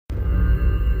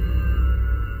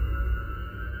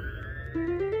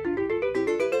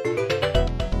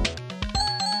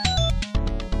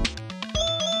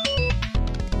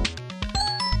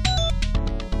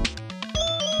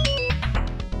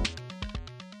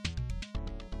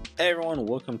Hey everyone,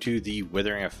 welcome to the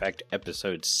Withering Effect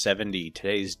episode 70.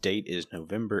 Today's date is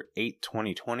November 8th,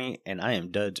 2020, and I am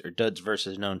Duds, or Duds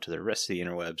versus known to the rest of the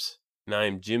interwebs. And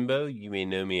I'm Jimbo. You may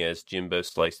know me as Jimbo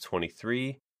Slice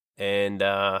 23. And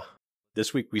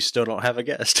this week we still don't have a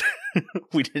guest.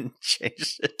 We didn't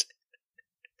change it.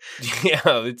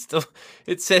 Yeah,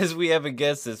 it says we have a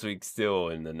guest this week still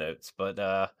in the notes, but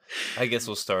I guess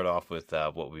we'll start off with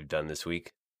what we've done this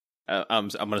week. I'm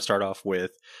going to start off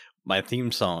with my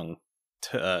theme song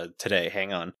today.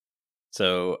 Hang on.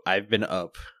 So I've been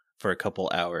up for a couple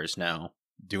hours now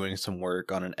doing some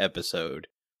work on an episode,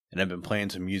 and I've been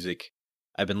playing some music.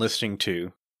 I've been listening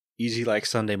to Easy Like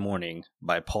Sunday Morning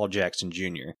by Paul Jackson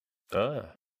Jr.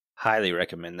 Highly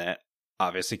recommend that.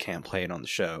 Obviously can't play it on the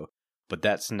show, but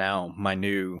that's now my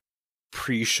new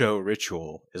pre-show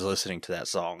ritual, is listening to that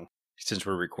song, since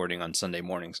we're recording on Sunday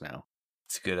mornings now.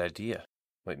 It's a good idea.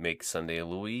 Might make Sunday a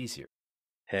little easier.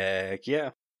 Heck yeah.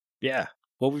 Yeah.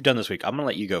 What we've done this week, I'm going to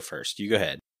let you go first. You go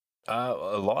ahead. A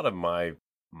lot of my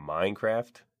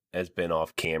Minecraft has been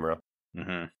off camera.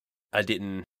 Mm-hmm. I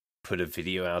didn't put a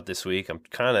video out this week. I'm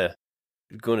kind of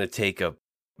going to take a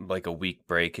week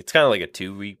break. It's kind of like a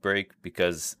 2-week break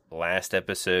because last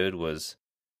episode was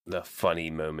the funny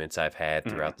moments I've had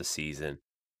throughout the season.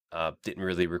 Didn't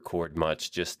really record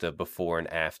much, just the before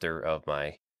and after of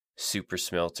my super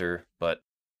smelter, but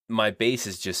my base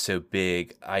is just so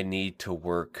big, I need to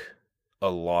work a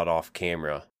lot off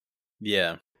camera.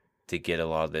 Yeah. To get a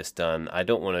lot of this done. I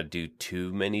don't want to do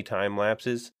too many time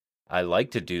lapses. I like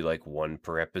to do like one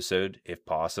per episode if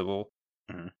possible.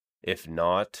 Mm-hmm. If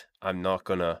not, I'm not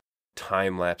going to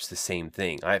time lapse the same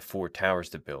thing. I have 4 towers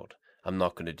to build. I'm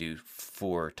not going to do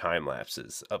 4 time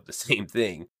lapses of the same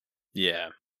thing. Yeah.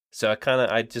 So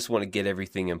I just want to get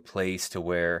everything in place to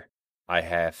where I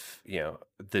have,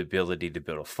 the ability to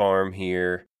build a farm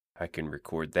here. I can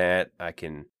record that. I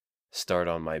can start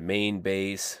on my main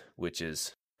base, which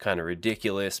is kind of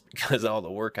ridiculous because all the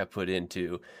work I put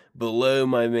into below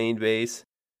my main base.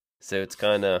 So it's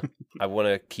kind of, I want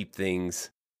to keep things,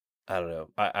 I don't know.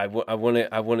 I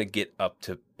want to get up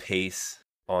to pace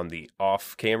on the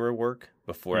off camera work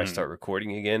before I start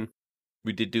recording again.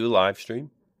 We did do a live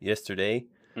stream yesterday.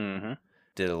 Mm-hmm.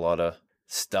 Did a lot of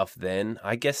stuff then.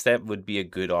 I guess that would be a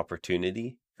good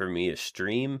opportunity for me to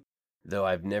stream, though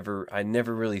I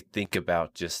never really think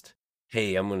about just,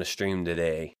 hey, I'm going to stream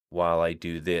today while I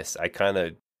do this. I kind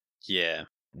of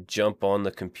jump on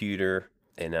the computer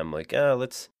and I'm like,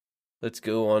 let's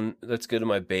go to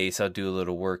my base. I'll do a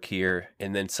little work here.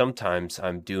 And then sometimes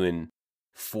I'm doing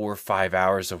 4 or 5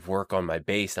 hours of work on my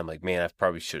base. I'm like, man, I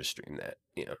probably should have streamed that.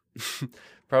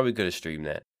 Probably could have streamed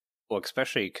that. Well,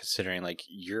 especially considering like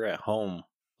you're at home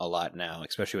a lot now,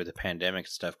 especially with the pandemic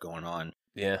stuff going on.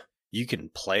 Yeah. You can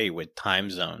play with time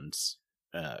zones,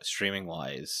 streaming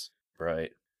wise.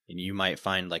 Right. And you might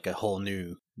find like a whole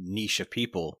new niche of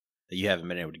people that you haven't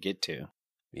been able to get to.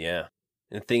 Yeah.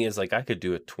 And the thing is, like, I could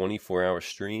do a 24-hour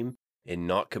stream and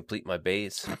not complete my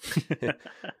base.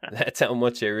 That's how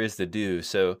much there is to do.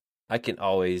 So I can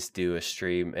always do a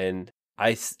stream. And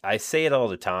I say it all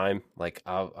the time. Like,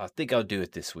 I think I'll do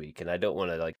it this week. And I don't want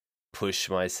to, like, push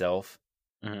myself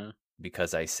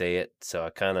because I say it. So I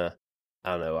don't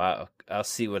know. I'll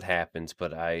see what happens.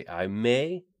 But I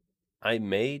may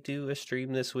do a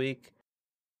stream this week.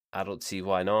 I don't see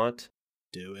why not.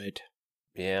 Do it.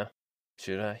 Yeah.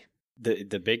 Should I?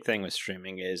 The big thing with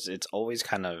streaming is it's always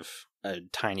kind of a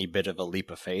tiny bit of a leap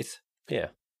of faith. Yeah.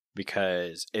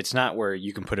 Because it's not where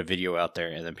you can put a video out there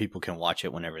and then people can watch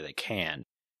it whenever they can.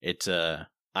 It's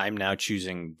I'm now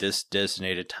choosing this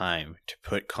designated time to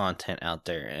put content out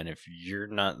there, and if you're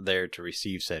not there to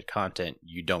receive said content,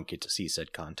 you don't get to see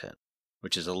said content,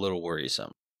 which is a little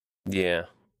worrisome. Yeah.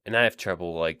 And I have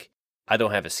trouble, like, I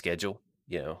don't have a schedule,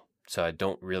 so I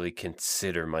don't really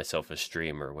consider myself a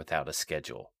streamer without a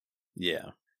schedule.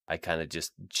 Yeah. I kind of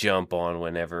just jump on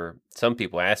whenever. Some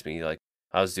people ask me, like,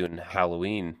 I was doing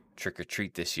Halloween trick or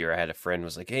treat this year. I had a friend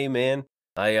was like, hey man,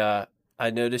 I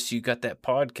noticed you got that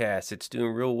podcast. It's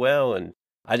doing real well. And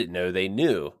I didn't know they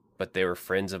knew, but they were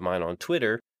friends of mine on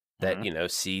Twitter that,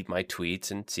 see my tweets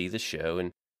and see the show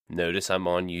and notice I'm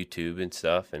on YouTube and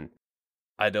stuff. And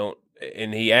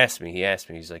he asked me,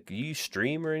 he's like, do you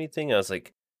stream or anything? I was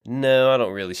like, no, I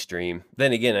don't really stream.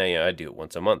 Then again, I do it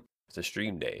once a month. It's a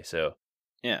stream day. So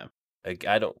yeah,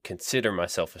 I don't consider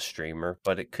myself a streamer,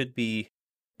 but it could be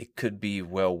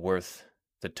well worth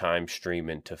the time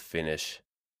streaming to finish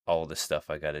all the stuff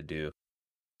I got to do.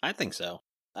 I think so.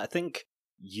 I think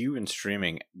you and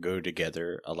streaming go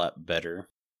together a lot better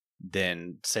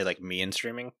than, say, like me and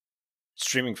streaming.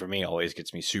 Streaming for me always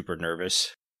gets me super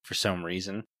nervous for some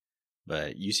reason.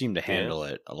 but you seem to handle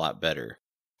it a lot better.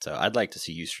 So I'd like to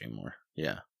see you stream more.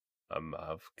 Yeah.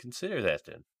 I'll consider that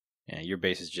then. Yeah, your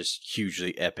base is just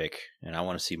hugely epic, and I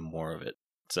want to see more of it.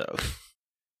 So,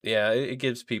 yeah, it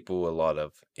gives people a lot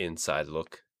of inside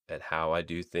look at how I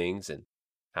do things and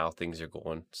how things are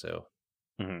going. So,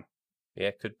 yeah,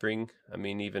 it could bring. I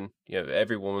mean, even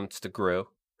everyone wants to grow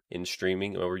in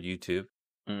streaming over YouTube.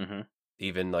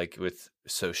 Even like with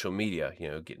social media,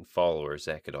 getting followers,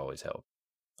 that could always help.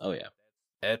 Oh yeah,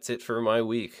 that's it for my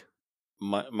week.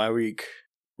 My week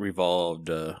revolved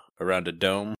around a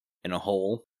dome in a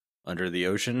hole under the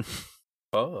ocean.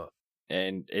 Oh.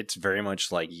 And it's very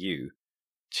much like you.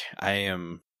 I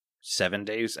am 7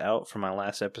 days out from my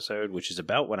last episode, which is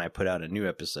about when I put out a new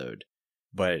episode.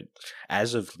 But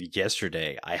as of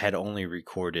yesterday, I had only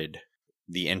recorded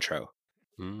the intro.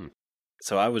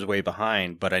 So I was way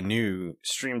behind, but I knew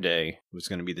stream day was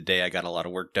going to be the day I got a lot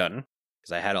of work done,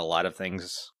 because I had a lot of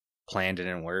things planned and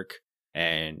in work.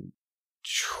 And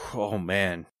oh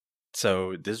man.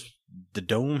 So the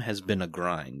dome has been a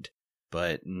grind,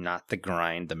 but not the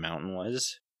grind the mountain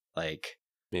was. Like,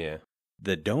 yeah,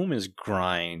 the dome's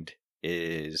grind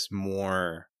is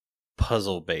more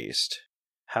puzzle based.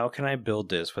 How can I build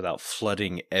this without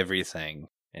flooding everything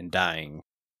and dying?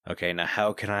 Okay, now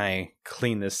how can I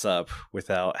clean this up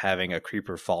without having a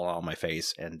creeper fall on my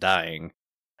face and dying?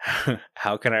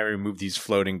 How can I remove these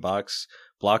floating blocks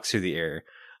through the air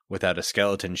without a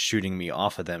skeleton shooting me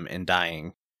off of them and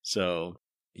dying? So,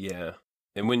 yeah.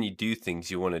 And when you do things,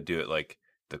 you want to do it like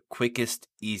the quickest,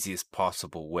 easiest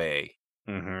possible way.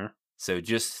 So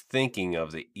just thinking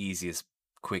of the easiest,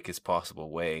 quickest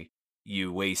possible way,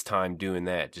 you waste time doing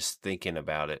that, just thinking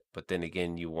about it. But then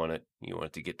again, you want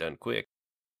it to get done quick.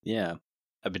 Yeah,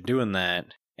 I've been doing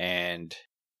that, and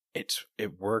it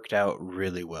worked out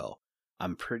really well.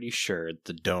 I'm pretty sure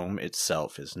the dome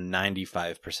itself is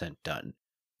 95% done.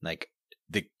 Like,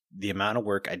 the amount of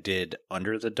work I did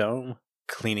under the dome,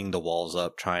 cleaning the walls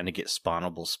up, trying to get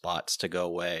spawnable spots to go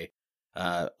away,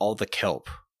 all the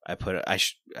kelp I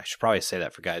should probably say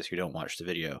that for guys who don't watch the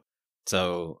video.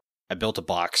 So I built a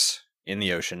box in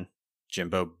the ocean.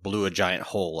 Jimbo blew a giant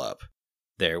hole up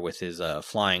there with his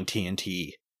flying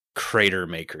TNT crater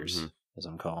makers, as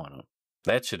I'm calling them.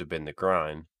 That should have been the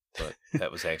grind, but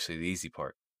that was actually the easy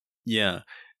part. Yeah.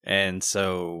 And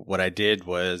so what I did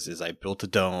is I built a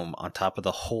dome on top of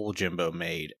the hole Jimbo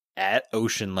made at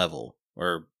ocean level,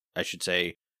 or I should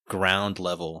say ground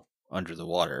level under the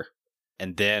water.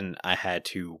 And then I had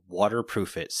to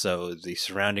waterproof it so the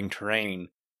surrounding terrain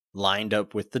lined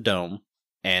up with the dome.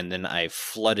 And then I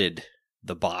flooded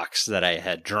the box that I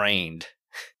had drained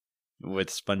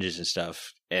with sponges and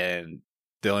stuff. And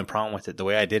the only problem with it, the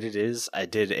way I did it is I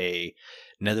did a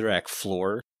netherrack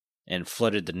floor and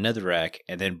flooded the netherrack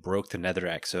and then broke the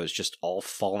netherrack. So it's just all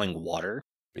falling water.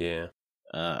 Yeah.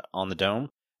 On the dome.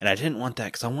 And I didn't want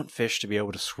that because I want fish to be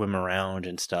able to swim around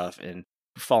and stuff. And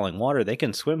falling water, they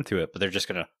can swim through it, but they're just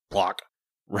going to block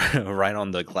right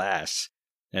on the glass.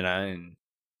 And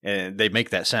they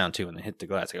make that sound too when they hit the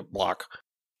glass. They go block.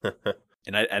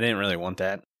 And I didn't really want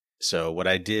that. So what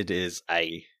I did is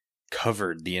I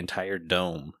covered the entire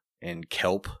dome in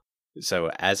kelp. So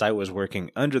as I was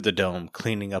working under the dome,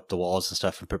 cleaning up the walls and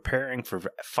stuff and preparing for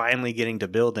finally getting to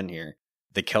build in here,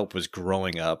 the kelp was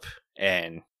growing up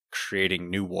and creating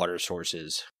new water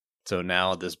sources. So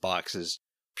now this box is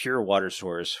pure water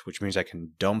source, which means I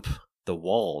can dump the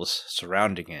walls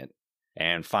surrounding it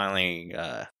and finally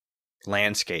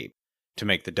landscape to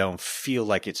make the dome feel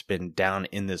like it's been down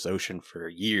in this ocean for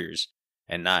years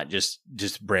and not just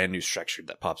brand new structure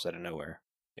that pops out of nowhere.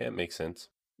 Yeah, it makes sense.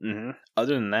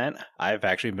 Other than that, I've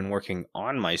actually been working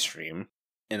on my stream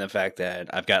in the fact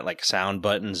that I've got like sound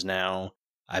buttons now.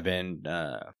 I've been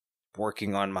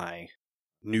working on my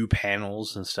new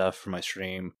panels and stuff for my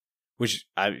stream, which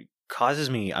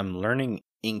I'm learning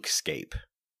Inkscape,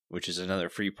 which is another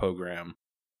free program,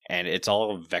 and it's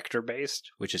all vector based,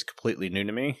 which is completely new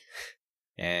to me.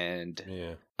 And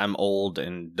yeah. I'm old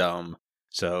and dumb,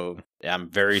 so I'm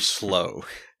very slow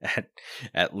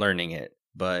at learning it.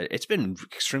 But it's been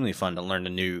extremely fun to learn a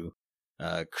new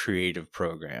creative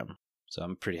program, so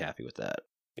I'm pretty happy with that.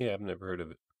 Yeah, I've never heard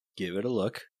of it. Give it a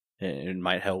look; it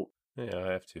might help. Yeah,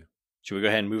 I have to. Should we go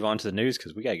ahead and move on to the news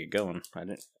because we gotta get going?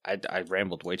 I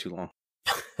rambled way too long.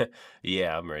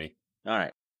 Yeah, I'm ready. All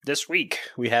right. This week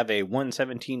we have a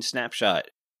 117 snapshot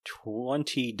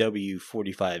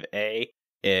 20W45A.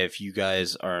 If you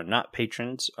guys are not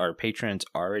patrons, our patrons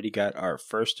already got our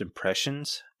first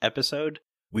impressions episode.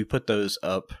 We put those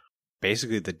up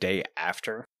basically the day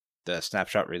after the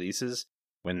snapshot releases.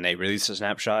 When they release a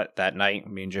snapshot that night,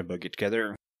 me and Jimbo get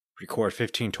together, record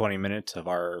 15-20 minutes of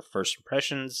our first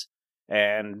impressions,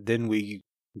 and then we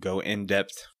go in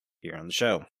depth here on the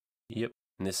show. Yep.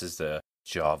 And this is the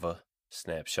Java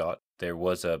snapshot. There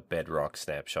was a Bedrock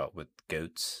snapshot with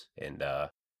goats and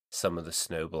some of the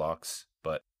snow blocks,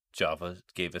 but Java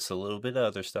gave us a little bit of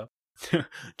other stuff.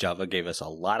 Java gave us a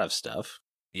lot of stuff.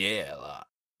 Yeah, a lot.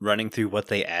 Running through what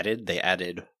they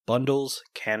added bundles,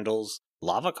 candles,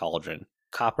 lava cauldron,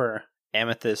 copper,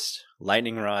 amethyst,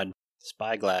 lightning rod,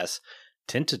 spyglass,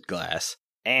 tinted glass,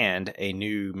 and a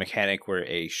new mechanic where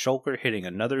a shulker hitting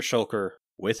another shulker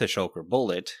with a shulker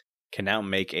bullet can now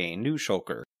make a new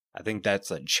shulker. I think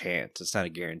that's a chance. It's not a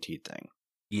guaranteed thing.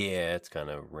 Yeah, it's kind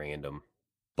of random.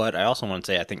 But I also want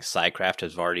to say I think Psycraft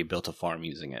has already built a farm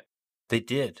using it. They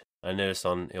did. I noticed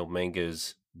on Il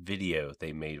Mango's video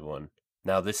they made one.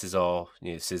 Now this is all,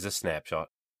 this is a snapshot.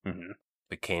 Mm-hmm.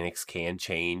 Mechanics can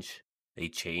change. They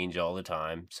change all the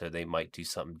time, so they might do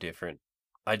something different.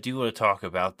 I do want to talk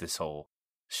about this whole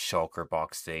shulker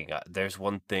box thing. There's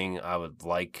one thing I would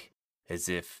like, as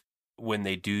if when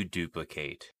they do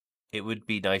duplicate, it would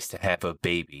be nice to have a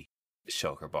baby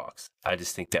shulker box. I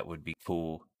just think that would be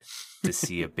cool to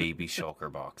see a baby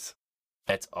shulker box.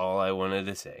 That's all I wanted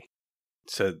to say.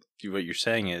 So what you're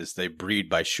saying is they breed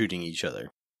by shooting each other.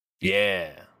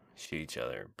 Yeah. Shoot each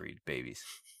other and breed babies.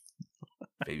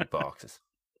 Baby boxes.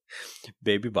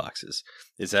 Baby boxes.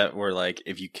 Is that where, like,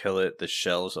 if you kill it, the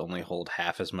shells only hold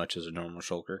half as much as a normal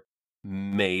shulker?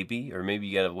 Maybe. Or maybe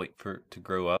you gotta wait for it to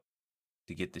grow up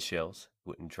to get the shells.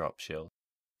 Wouldn't drop shells.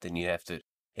 Then you have to...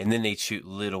 And then they'd shoot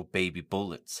little baby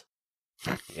bullets.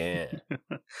 Yeah.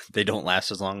 They don't last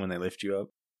as long when they lift you up?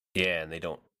 Yeah, and they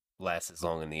don't last as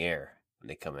long in the air when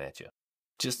they come at you.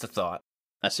 Just a thought.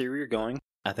 I see where you're going.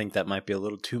 I think that might be a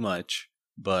little too much,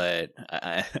 but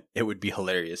it would be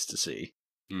hilarious to see.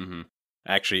 Mm-hmm.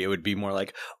 Actually, it would be more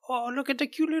like, oh, look at the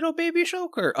cute little baby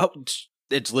shulker. Oh,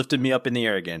 it's lifted me up in the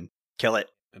air again. Kill it.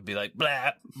 It'd be like,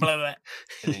 blah, blah, blah.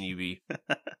 And then you'd be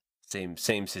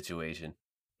same situation.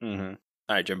 Mm-hmm.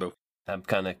 All right, Jumbo. I'm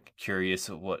kind of curious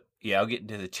what... Yeah, I'll get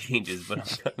into the changes, but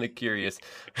I'm kind of curious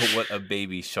what a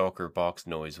baby shulker box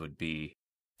noise would be.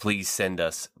 Please send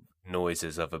us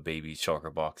noises of a baby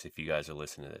shulker box if you guys are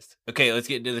listening to this. Okay, let's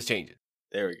get into the changes.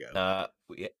 There we go.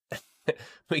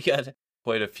 We got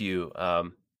quite a few.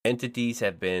 Entities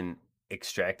have been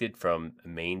extracted from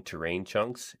main terrain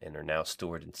chunks and are now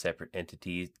stored in separate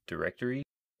entities directory,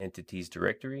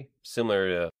 similar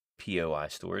to POI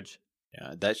storage.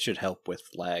 Yeah, that should help with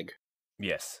lag.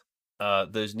 Yes.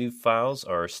 Those new files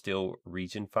are still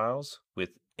region files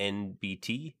with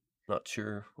NBT. Not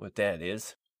sure what that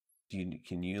is.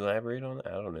 Can you elaborate on that?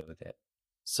 I don't know what that.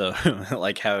 So,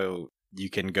 like how you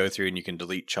can go through and you can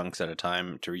delete chunks at a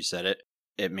time to reset it.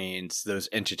 It means those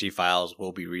entity files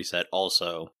will be reset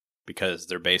also because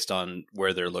they're based on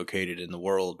where they're located in the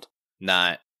world.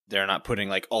 They're not putting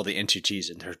like all the entities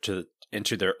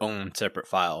into their own separate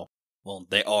file. Well,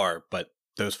 they are, but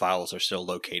those files are still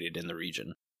located in the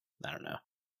region. I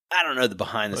don't know the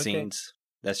behind the scenes.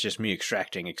 That's just me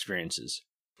extracting experiences.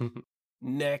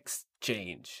 Next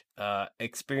change.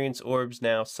 Experience orbs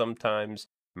now sometimes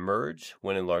merge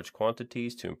when in large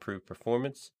quantities to improve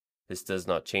performance. This does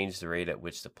not change the rate at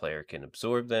which the player can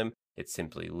absorb them. It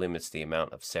simply limits the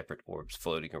amount of separate orbs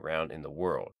floating around in the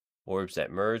world. Orbs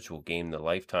that merge will gain the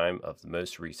lifetime of the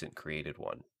most recent created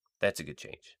one. That's a good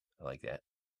change. I like that.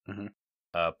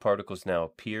 Mm-hmm. Particles now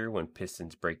appear when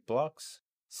pistons break blocks.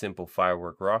 Simple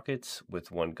firework rockets with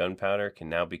 1 gunpowder can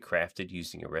now be crafted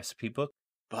using a recipe book.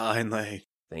 Finally.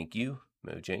 Thank you,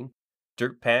 Mojang.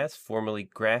 Dirt paths, formerly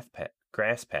grass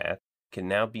path, can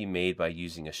now be made by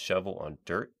using a shovel on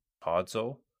dirt,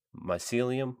 podzol,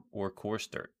 mycelium, or coarse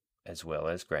dirt, as well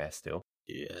as grass still.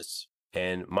 Yes.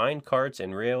 And mine carts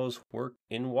and rails work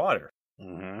in water.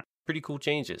 Mm-hmm. Pretty cool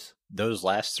changes. Those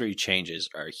last 3 changes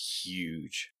are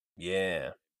huge.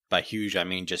 Yeah. By huge, I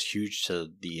mean just huge to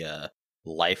the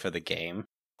life of the game.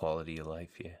 Quality of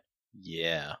life, yeah.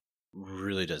 Yeah.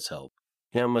 Really does help.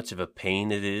 You know how much of a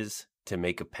pain it is to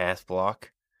make a path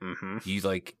block? Mm-hmm.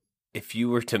 If you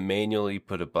were to manually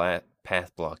put a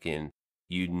path block in,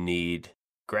 you'd need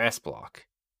grass block.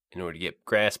 In order to get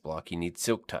grass block, you need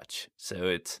silk touch.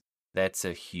 So that's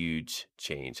a huge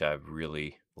change. I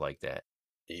really like that.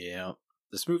 Yeah.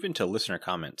 Let's move into listener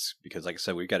comments because, like I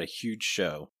said, we've got a huge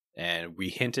show and we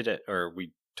hinted at, or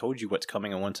we told you what's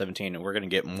coming on 117, and we're going to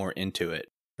get more into it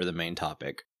for the main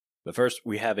topic. But first,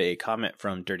 we have a comment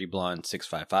from Dirty Blonde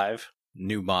 655,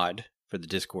 new mod for the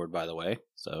Discord, by the way.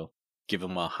 So give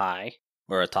them a hi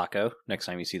or a taco next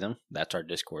time you see them. That's our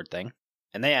Discord thing.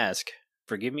 And they ask,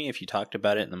 forgive me if you talked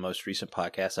about it in the most recent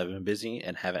podcast. I've been busy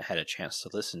and haven't had a chance to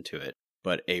listen to it.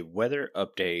 but a weather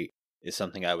update is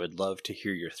something I would love to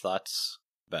hear your thoughts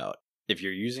about. If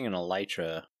you're using an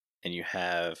Elytra and you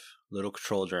have little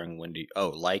control during windy... Oh,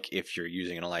 like if you're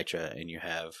using an Elytra and you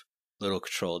have little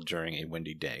control during a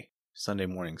windy day. Sunday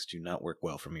mornings do not work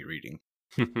well for me reading.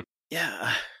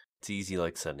 Yeah. It's easy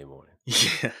like Sunday morning.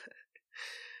 Yeah.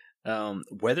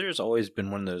 Weather has always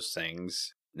been one of those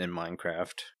things in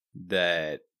Minecraft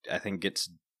that I think gets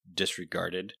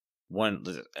disregarded.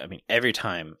 Every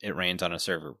time it rains on a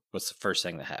server, what's the first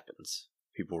thing that happens?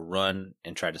 People run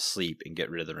and try to sleep and get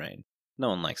rid of the rain. No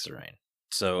one likes the rain.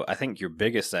 So I think your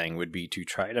biggest thing would be to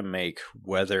try to make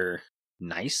weather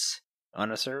nice on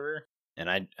a server,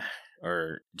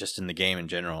 or just in the game in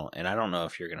general. And I don't know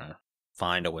if you're gonna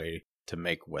find a way to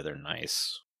make weather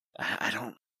nice. I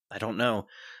don't know.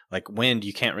 Like wind,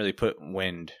 you can't really put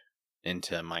wind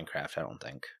into Minecraft, I don't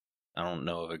think. I don't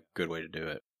know of a good way to do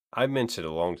it. I mentioned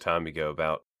a long time ago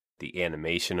about the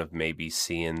animation of maybe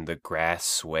seeing the grass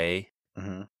sway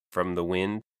from the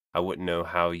wind. I wouldn't know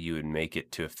how you would make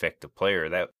it to affect the player.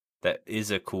 That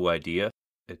is a cool idea.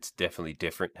 It's definitely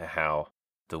different to how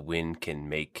the wind can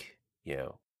make,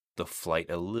 the flight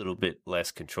a little bit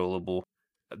less controllable.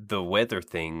 The weather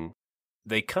thing,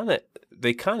 they kind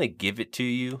of give it to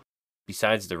you.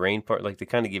 Besides the rain part, like they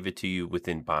kind of give it to you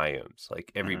within biomes.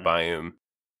 Like every biome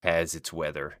has its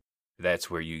weather. That's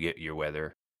where you get your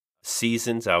weather.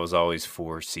 Seasons, I was always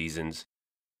for seasons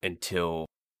until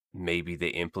maybe they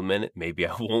implement it. Maybe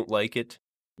I won't like it.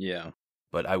 Yeah.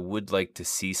 But I would like to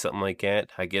see something like that.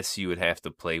 I guess you would have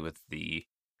to play with the,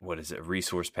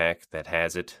 resource pack that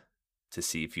has it to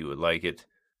see if you would like it.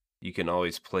 You can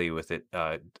always play with it.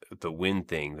 The wind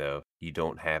thing, though, you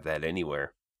don't have that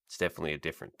anywhere. It's definitely a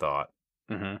different thought.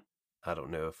 I don't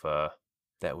know if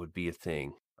that would be a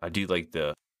thing. I do like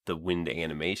the wind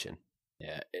animation.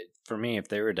 Yeah, for me, if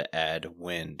they were to add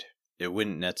wind, it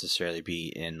wouldn't necessarily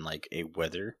be in like a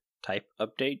weather type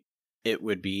update. It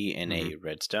would be in a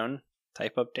redstone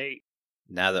type update.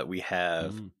 Now that we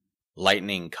have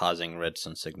lightning causing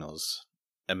redstone signals,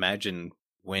 imagine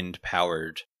wind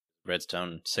powered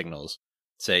redstone signals.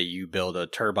 Say you build a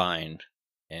turbine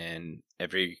and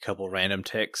every couple random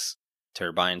ticks,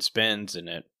 turbine spins and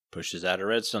it pushes out a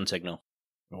redstone signal.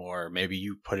 Or maybe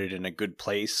you put it in a good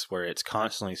place where it's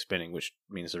constantly spinning, which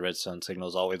means the redstone signal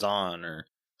is always on or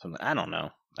something. I don't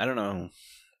know.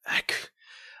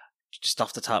 Just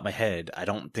off the top of my head, I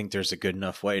don't think there's a good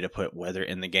enough way to put weather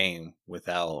in the game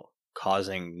without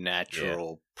causing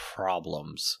natural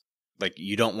problems. Like,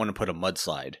 you don't want to put a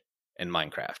mudslide in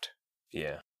Minecraft.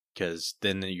 Yeah. Because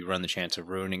then you run the chance of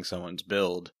ruining someone's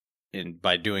build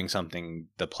by doing something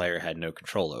the player had no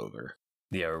control over.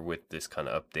 Yeah, or with this kind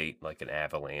of update, like an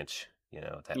avalanche,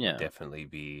 that would definitely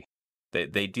be...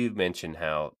 They do mention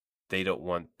how they don't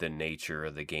want the nature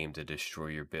of the game to destroy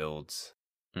your builds.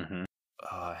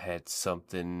 I had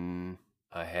something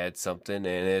and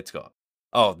it's gone.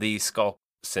 Oh, the sculk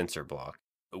sensor block.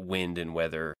 Wind and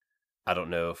weather. I don't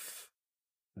know if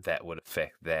that would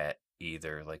affect that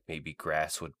either. Like maybe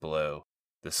grass would blow.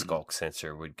 The sculk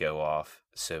sensor would go off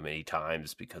so many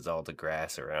times because all the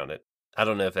grass around it. I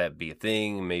don't know if that'd be a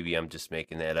thing. Maybe I'm just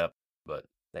making that up, but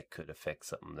that could affect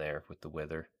something there with the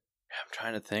weather. I'm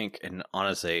trying to think, and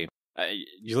honestly,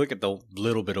 you look at the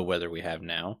little bit of weather we have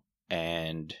now,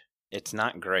 and it's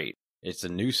not great. It's a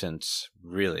nuisance,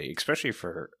 really, especially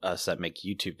for us that make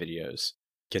YouTube videos,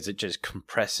 because it just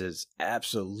compresses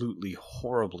absolutely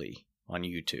horribly on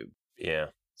YouTube. Yeah.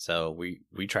 So we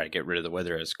try to get rid of the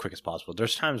weather as quick as possible.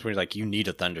 There's times where you need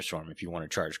a thunderstorm if you want to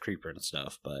charge creeper and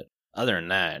stuff, but other than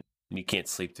that, you can't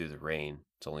sleep through the rain.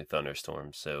 It's only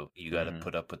thunderstorms, so you got to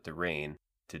put up with the rain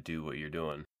to do what you're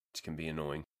doing, which can be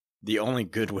annoying. The only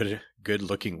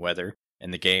good-looking weather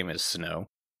in the game is snow,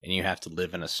 and you have to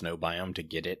live in a snow biome to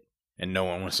get it, and no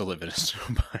one wants to live in a snow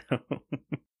biome.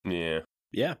 Yeah.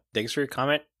 Yeah, thanks for your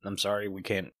comment. I'm sorry we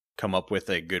can't come up with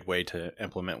a good way to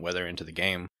implement weather into the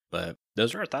game, but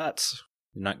those are our thoughts.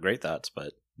 Not great thoughts,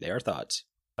 but they are thoughts.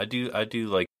 I do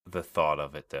like the thought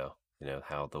of it, though.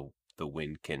 How the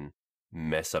wind can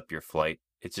mess up your flight.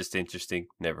 It's just interesting.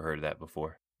 Never heard of that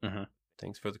before.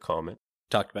 Thanks for the comment.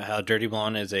 Talked about how Dirty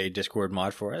Blonde is a Discord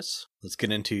mod for us. Let's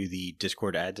get into the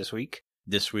Discord ad this week.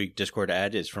 This week's Discord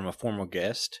ad is from a former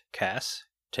guest, Cass.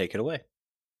 Take it away.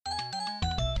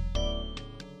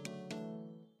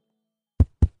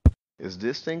 Is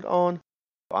this thing on?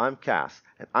 I'm Cass,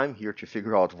 and I'm here to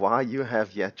figure out why you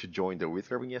have yet to join the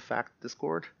Withering Effect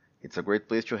Discord. It's a great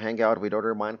place to hang out with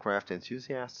other Minecraft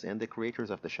enthusiasts and the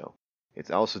creators of the show. It's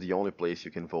also the only place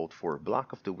you can vote for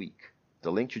Block of the Week.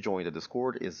 The link to join the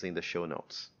Discord is in the show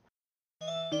notes.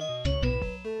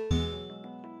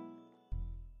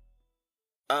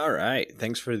 All right.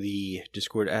 Thanks for the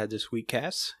Discord ad this week,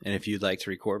 Cass. And if you'd like to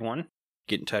record one,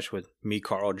 get in touch with me,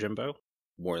 Carl Jimbo.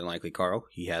 More than likely, Carl.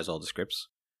 He has all the scripts,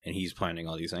 and he's planning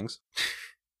all these things.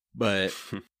 But,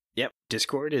 yep,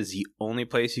 Discord is the only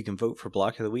place you can vote for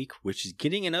Block of the Week, which is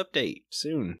getting an update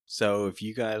soon. So if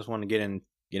you guys want to get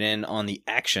in on the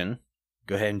action,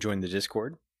 go ahead and join the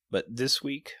Discord. But this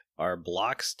week, our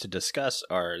blocks to discuss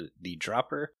are the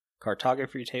Dropper,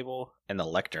 Cartography Table, and the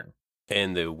Lectern.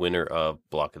 And the winner of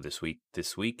Block of this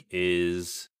week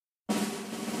is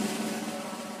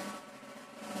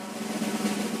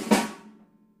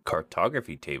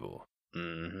Cartography Table.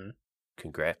 Mm-hmm.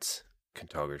 Congrats,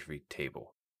 Cartography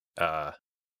Table.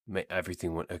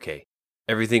 Everything went okay.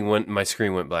 Everything went. My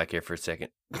screen went black here for a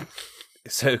second.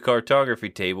 So Cartography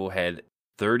Table had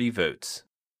 30 votes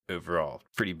overall.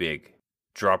 Pretty big.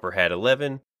 Dropper had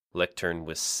 11. Lectern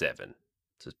was 7.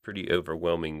 It's a pretty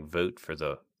overwhelming vote for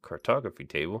the Cartography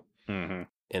Table. Mm-hmm.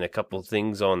 And a couple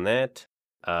things on that.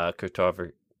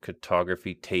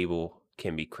 Cartography Table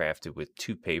can be crafted with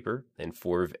 2 paper and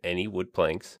 4 of any wood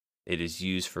planks. It is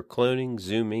used for cloning,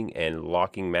 zooming, and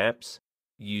locking maps.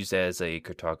 Used as a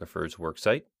cartographer's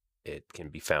worksite. It can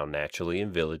be found naturally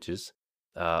in villages.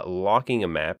 Locking a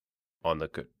map on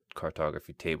the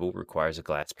Cartography Table requires a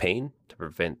glass pane to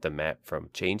prevent the map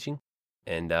from changing.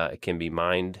 And it can be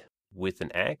mined with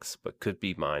an axe, but could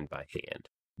be mined by hand.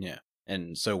 Yeah.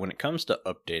 And so when it comes to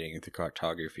updating the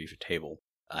Cartography Table,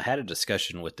 I had a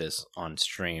discussion with this on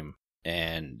stream,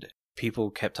 and people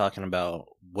kept talking about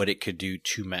what it could do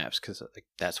to maps, because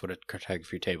that's what a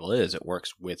Cartography Table is. It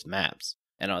works with maps.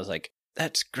 And I was like,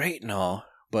 that's great and all,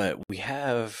 but we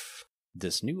have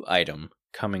this new item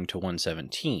coming to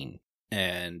 117,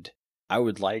 and I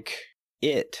would like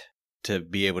it to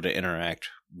be able to interact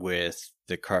with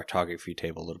the Cartography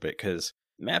Table a little bit, because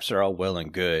maps are all well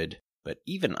and good, but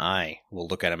even I will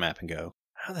look at a map and go,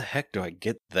 how the heck do I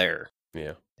get there?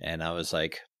 Yeah. And I was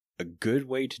like, a good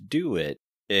way to do it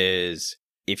is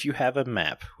if you have a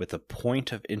map with a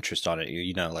point of interest on it,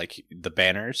 you know, like the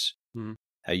banners,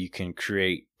 how you can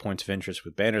create points of interest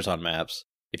with banners on maps.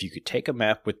 If you could take a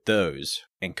map with those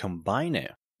and combine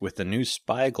it with the new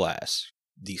spyglass,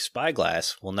 the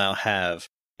spyglass will now have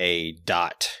a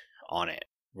dot on it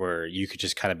where you could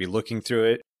just kind of be looking through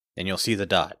it and you'll see the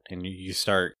dot, and you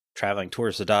start traveling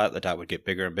towards the dot would get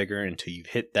bigger and bigger until you've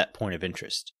hit that point of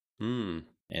interest.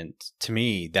 And to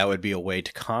me, that would be a way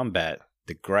to combat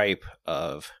the gripe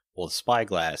of, well, the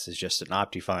spyglass is just an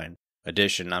Optifine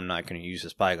addition. I'm not going to use the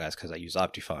spyglass because I use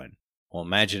Optifine. Well,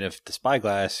 imagine if the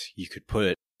spyglass, you could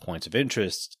put points of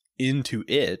interest into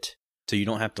it so you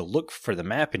don't have to look for the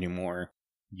map anymore.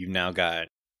 You've now got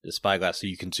the spyglass so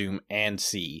you can zoom and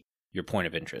see your point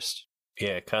of interest.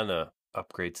 Yeah, it kind of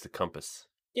upgrades the compass.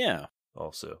 Yeah.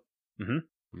 Also.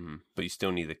 Mm-hmm. But you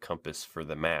still need the compass for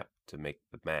the map to make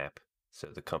the map. So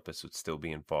the compass would still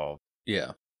be involved.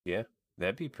 Yeah. Yeah,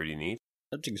 that'd be pretty neat.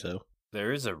 I think so.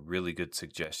 There is a really good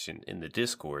suggestion in the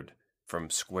Discord from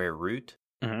Square Root.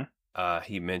 Mm-hmm.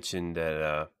 He mentioned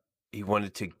that he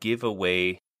wanted to give a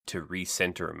way to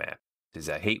recenter a map. Because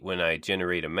I hate when I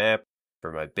generate a map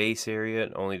for my base area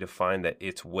only to find that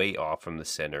it's way off from the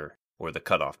center or the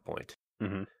cutoff point.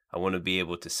 Mm-hmm. I want to be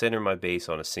able to center my base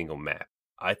on a single map.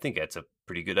 I think that's a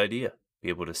pretty good idea. Be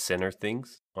able to center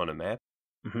things on a map.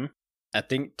 Mm-hmm. I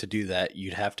think to do that,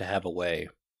 you'd have to have a way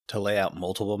to lay out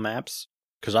multiple maps,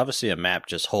 because obviously a map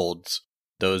just holds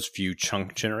those few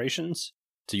chunk generations.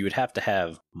 So you would have to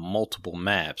have multiple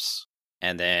maps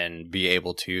and then be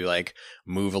able to like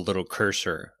move a little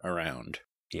cursor around.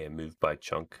 Yeah, move by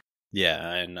chunk.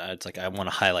 Yeah, and it's like I want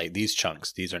to highlight these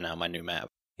chunks. These are now my new map.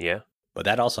 Yeah. But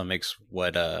that also makes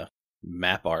what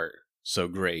map art so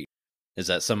great, is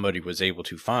that somebody was able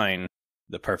to find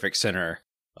the perfect center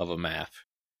of a map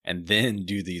and then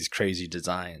do these crazy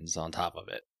designs on top of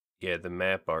it. Yeah, the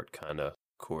map art kind of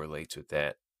correlates with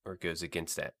that, or goes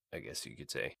against that, I guess you could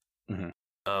say.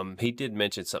 Mm-hmm. He did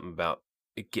mention something about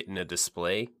getting a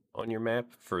display on your map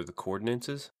for the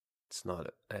coordinates. That's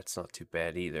not too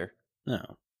bad either.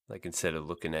 No. Like instead of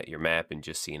looking at your map and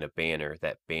just seeing a banner,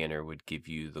 that banner would give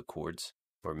you the chords.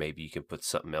 Or maybe you can put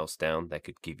something else down that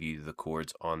could give you the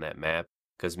chords on that map.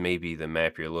 Because maybe the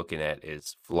map you're looking at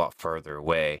is a lot farther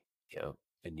away,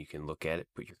 and you can look at it,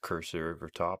 put your cursor over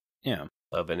top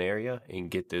of an area and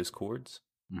get those chords.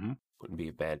 Mm-hmm. Wouldn't be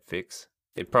a bad fix.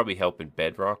 It'd probably help in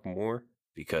Bedrock more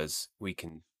because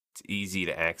it's easy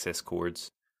to access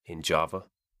chords in Java.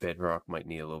 Bedrock might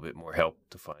need a little bit more help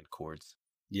to find chords.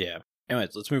 Yeah.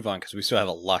 Anyways, let's move on because we still have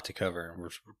a lot to cover and we're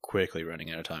quickly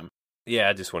running out of time. Yeah,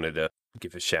 I just wanted to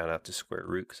give a shout out to Square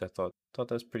Root because I thought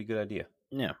that was a pretty good idea.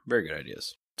 Yeah, very good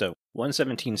ideas. So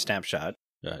 117 snapshot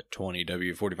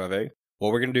 20W45A.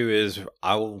 What we're going to do is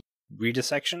I'll read a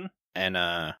section,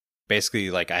 and basically,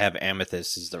 like, I have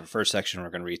Amethyst is the first section we're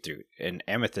going to read through. And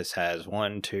Amethyst has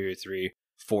 1, 2, 3,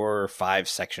 4, 5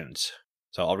 sections.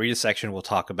 So I'll read a section, we'll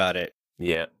talk about it.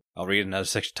 Yeah. I'll read another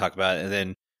section, talk about it, and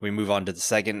then we move on to the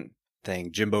second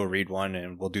thing. Jimbo will read one,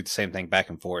 and we'll do the same thing back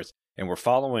and forth. And we're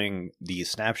following the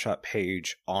snapshot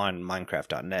page on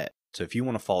Minecraft.net. So if you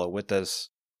want to follow with us,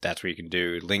 that's where you can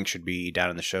do. Link should be down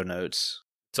in the show notes.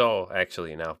 It's all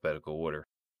actually in alphabetical order.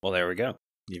 Well, there we go.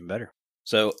 Even better.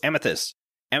 So Amethyst.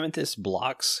 Amethyst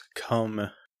blocks comes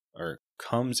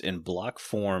in block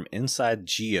form inside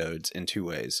geodes in 2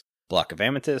 ways. Block of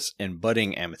amethyst and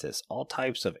budding amethyst. All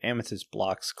types of amethyst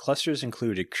blocks, clusters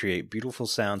included, create beautiful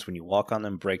sounds when you walk on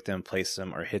them, break them, place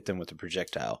them, or hit them with a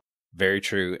projectile. Very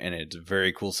true, and it's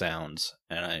very cool sounds,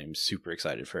 and I'm super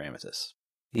excited for amethyst.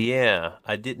 Yeah,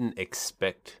 I didn't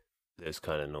expect those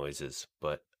kind of noises,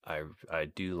 but I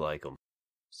do like them.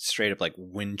 Straight up like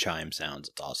wind chime sounds.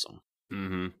 It's awesome.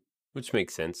 Mm-hmm. Which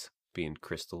makes sense, being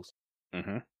crystals.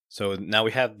 Mm-hmm. So now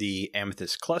we have the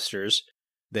amethyst clusters.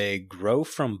 They grow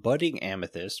from budding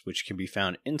amethyst, which can be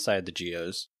found inside the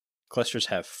geos. Clusters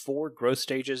have 4 growth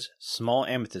stages: small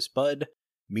amethyst bud,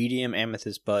 medium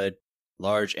amethyst bud,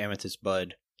 large amethyst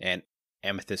bud, and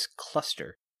amethyst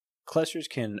cluster. Clusters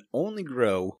can only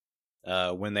grow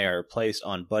when they are placed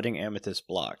on budding amethyst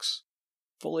blocks.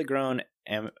 Fully grown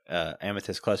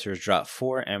amethyst clusters drop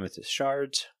 4 amethyst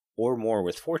shards or more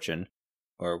with fortune,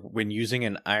 or when using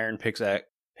an iron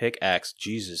pickaxe,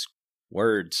 Jesus,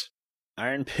 words.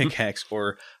 Iron pickaxe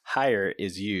or higher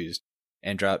is used,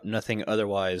 and drop nothing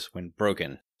otherwise when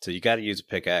broken. So you gotta use a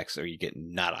pickaxe or you get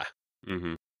nada.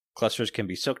 Mm-hmm. Clusters can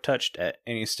be silk touched at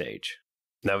any stage.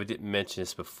 Now, we didn't mention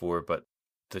this before, but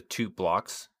the 2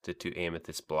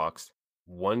 amethyst blocks,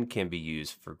 one can be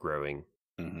used for growing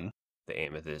the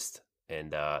amethyst,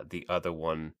 and the other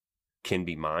one can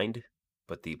be mined,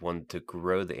 but the one to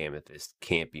grow the amethyst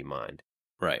can't be mined.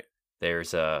 Right.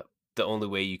 There's the only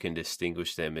way you can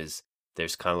distinguish them is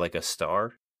there's kind of like a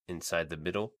star inside the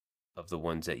middle of the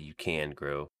ones that you can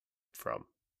grow from.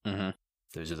 Mm-hmm.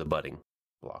 Those are the budding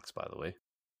blocks, by the way.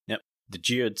 Yep. The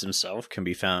geodes themselves can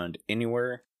be found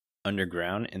anywhere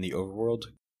underground in the overworld,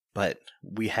 but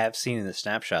we have seen in the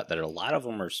snapshot that a lot of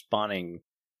them are spawning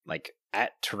like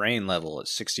at terrain level at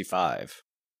 65.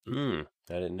 I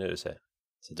didn't notice that.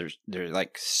 So they're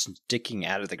like sticking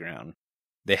out of the ground.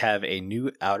 They have a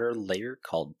new outer layer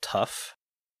called Tuff,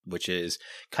 which is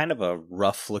kind of a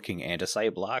rough-looking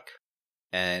andesite block,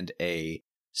 and a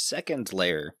second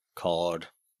layer called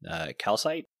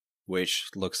calcite, which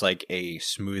looks like a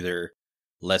smoother,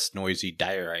 less noisy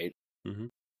diorite. Mm-hmm.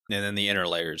 And then the inner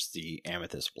layers, the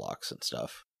amethyst blocks and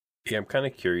stuff. Yeah, I'm kind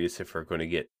of curious if we're going to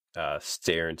get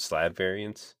stair and slab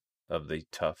variants of the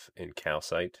Tuff and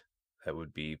calcite. That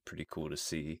would be pretty cool to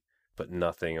see, but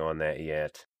nothing on that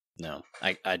yet. No,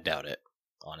 I doubt it,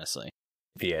 honestly.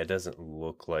 Yeah, it doesn't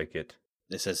look like it.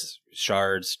 It says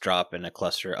shards drop in a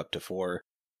cluster up to 4,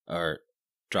 or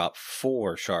drop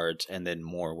 4 shards and then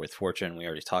more with fortune. We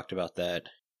already talked about that.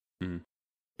 Mm.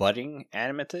 Budding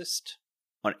amethyst.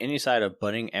 On any side of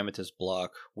budding amethyst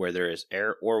block where there is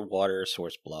air or water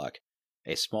source block,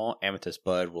 a small amethyst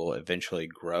bud will eventually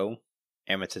grow.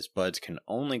 Amethyst buds can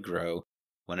only grow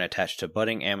when attached to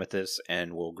budding amethyst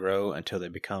and will grow until they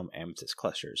become amethyst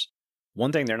clusters.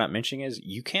 One thing they're not mentioning is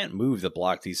you can't move the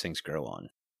block these things grow on.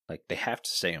 Like, they have to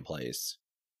stay in place.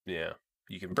 Yeah,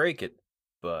 you can break it,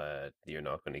 but you're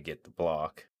not going to get the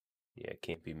block. Yeah, it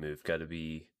can't be moved. Got to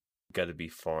be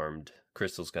farmed.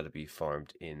 Crystals got to be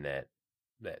farmed in that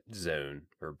zone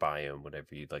or biome, whatever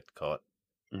you'd like to call it.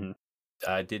 Mm-hmm.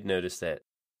 I did notice that,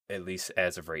 at least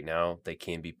as of right now, they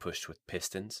can be pushed with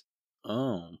pistons.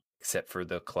 Oh. Except for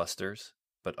the clusters,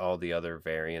 but all the other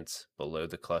variants below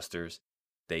the clusters,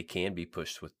 they can be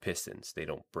pushed with pistons. They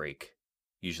don't break.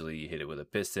 Usually you hit it with a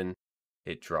piston,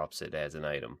 it drops it as an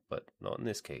item, but not in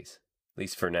this case, at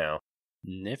least for now.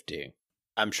 Nifty.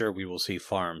 I'm sure we will see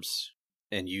farms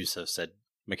in use of said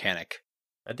mechanic.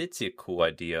 I did see a cool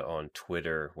idea on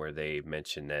Twitter where they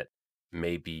mentioned that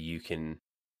maybe you can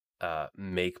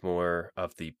make more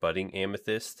of the budding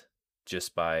amethyst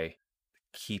just by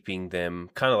keeping them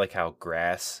kind of like how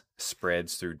grass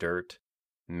spreads through dirt.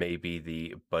 Maybe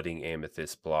the budding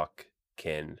amethyst block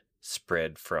can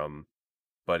spread from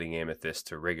budding amethyst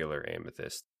to regular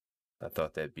amethyst. I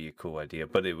thought that'd be a cool idea,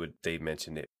 but they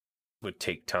mentioned it would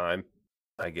take time.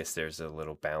 I guess there's a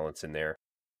little balance in there.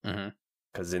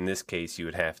 Because in this case, you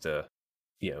would have to,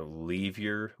 leave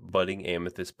your budding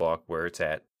amethyst block where it's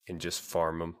at and just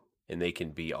farm them, and they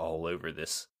can be all over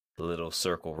this little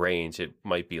circle range. It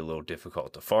might be a little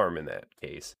difficult to farm in that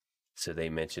case. So they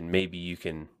mentioned maybe you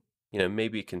can,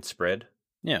 maybe it can spread.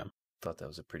 Yeah, Thought that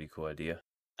was a pretty cool idea.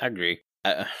 I agree.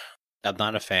 I'm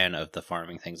not a fan of the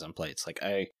farming things on plates. Like,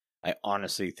 I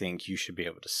honestly think you should be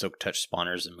able to silk touch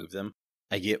spawners and move them.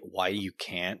 I get why you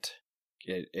can't.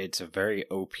 It's a very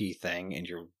OP thing, and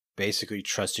you're basically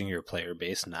trusting your player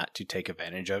base not to take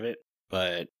advantage of it.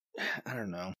 But I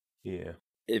don't know. Yeah.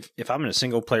 If I'm in a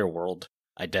single player world,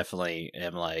 I definitely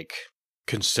am like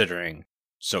considering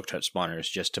silk touch spawners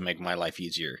just to make my life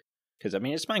easier. Because I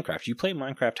mean, it's Minecraft. You play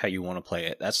Minecraft how you want to play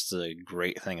it. That's the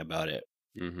great thing about it.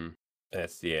 Mm-hmm.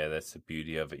 That's the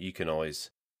beauty of it. You can always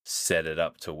set it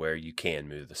up to where you can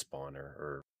move the spawner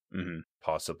or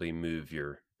possibly move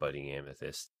your budding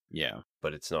amethyst. Yeah.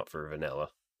 But it's not for vanilla,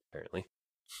 apparently.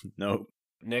 Nope.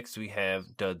 Next, we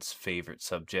have Dud's favorite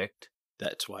subject.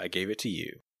 That's why I gave it to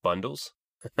you. Bundles.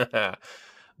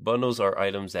 Bundles are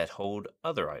items that hold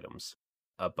other items.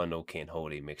 A bundle can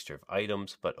hold a mixture of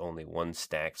items, but only one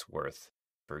stack's worth.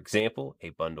 For example, a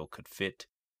bundle could fit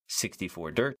 64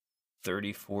 dirt,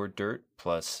 34 dirt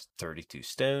plus 32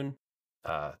 stone,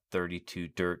 32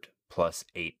 dirt plus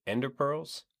 8 ender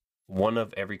pearls, one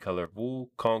of every color of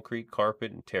wool, concrete,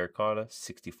 carpet, and terracotta,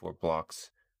 64 blocks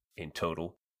in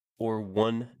total, or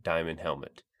one diamond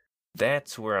helmet.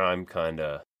 That's where I'm kind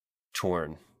of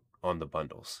torn on the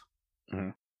bundles. Mm-hmm.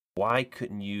 Why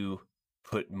couldn't you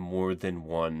put more than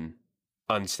one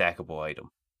unstackable item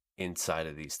inside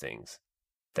of these things?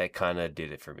 That kind of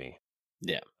did it for me.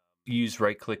 Yeah. Use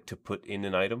right click to put in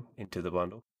an item into the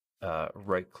bundle.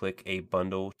 Right click a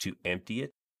bundle to empty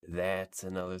it. That's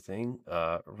another thing.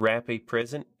 Wrap a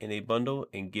present in a bundle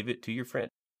and give it to your friend.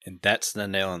 And that's the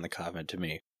nail in the coffin to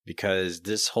me. Because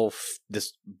this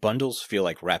bundles feel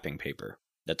like wrapping paper.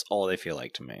 That's all they feel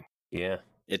like to me. Yeah.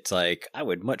 It's like, I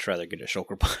would much rather get a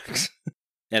shulker box.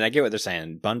 And I get what they're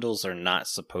saying. Bundles are not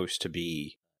supposed to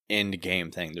be end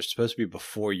game thing. They're supposed to be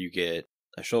before you get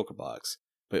a shulker box.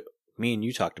 But me and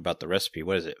you talked about the recipe.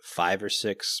 What is it? 5 or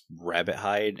 6 rabbit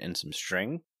hide and some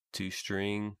string? 2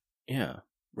 string. Yeah.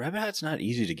 Rabbit hide's not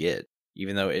easy to get.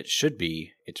 Even though it should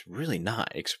be, it's really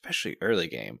not, especially early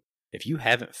game. If you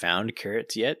haven't found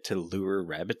carrots yet to lure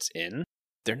rabbits in,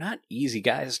 they're not easy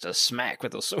guys to smack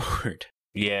with a sword.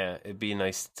 Yeah, it'd be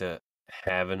nice to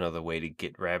have another way to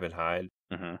get rabbit hide.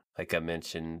 Mm-hmm. Like I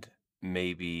mentioned,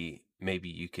 maybe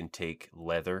you can take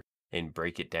leather and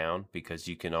break it down, because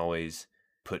you can always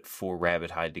put 4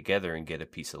 rabbit hide together and get a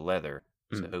piece of leather.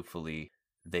 So hopefully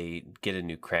they get a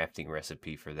new crafting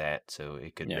recipe for that, so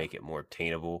it could make it more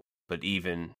obtainable. But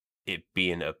even it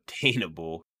being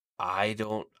obtainable, I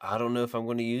don't know if I'm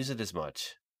going to use it as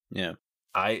much. Yeah.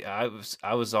 I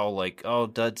was all like, oh,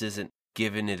 Duds isn't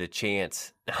giving it a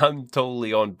chance. I'm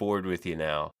totally on board with you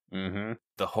now. Mm-hmm.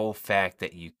 The whole fact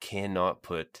that you cannot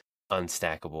put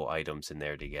unstackable items in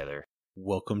there together.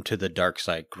 Welcome to the dark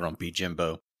side, Grumpy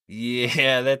Jimbo.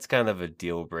 Yeah, that's kind of a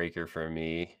deal breaker for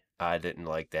me. I didn't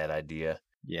like that idea.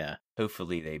 Yeah.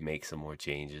 Hopefully they make some more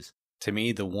changes. To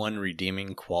me, the one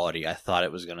redeeming quality I thought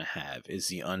it was going to have is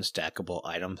the unstackable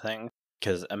item thing.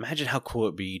 Because imagine how cool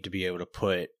it'd be to be able to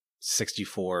put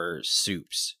 64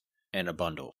 soups in a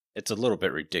bundle. It's a little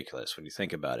bit ridiculous when you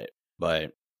think about it,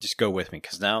 but just go with me,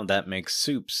 because now that makes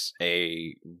soups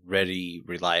a ready,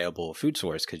 reliable food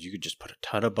source, because you could just put a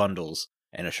ton of bundles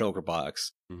in a shulker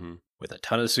box with a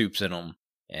ton of soups in them,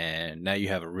 and now you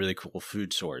have a really cool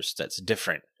food source that's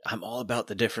different. I'm all about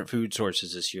the different food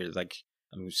sources this year. Like,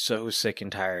 I'm so sick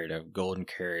and tired of golden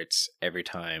carrots every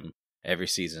time, every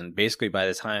season. Basically, by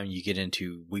the time you get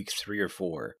into week 3 or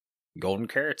 4, golden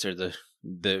carrots are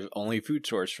the only food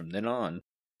source from then on.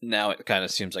 Now it kind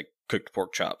of seems like cooked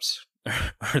pork chops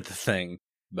are the thing,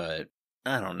 but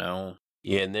I don't know.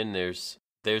 Yeah, and then there's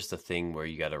the thing where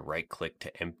you got to right click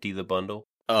to empty the bundle.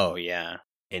 Oh, yeah.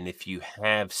 And if you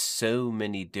have so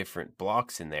many different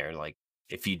blocks in there, like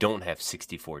if you don't have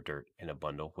 64 dirt in a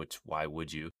bundle, which why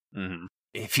would you? Mm-hmm.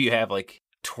 If you have like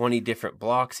 20 different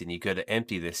blocks and you go to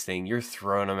empty this thing, you're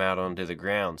throwing them out onto the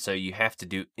ground. So you have to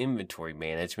do inventory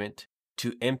management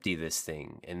to empty this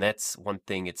thing. And that's one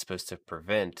thing it's supposed to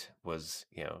prevent, was,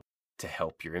 to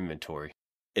help your inventory.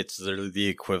 It's literally the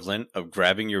equivalent of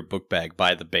grabbing your book bag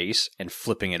by the base and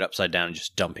flipping it upside down and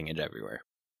just dumping it everywhere.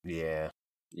 Yeah.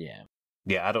 Yeah.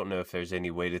 Yeah, I don't know if there's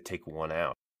any way to take one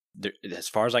out. As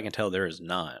far as I can tell, there is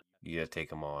not. You gotta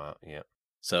take them all out, yeah.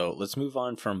 So let's move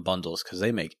on from bundles, because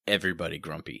they make everybody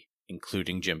grumpy,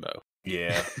 including Jimbo.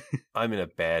 Yeah, I'm in a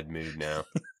bad mood now.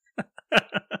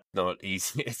 Not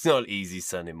easy. It's not easy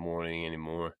Sunday morning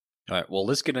anymore. All right, well,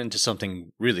 let's get into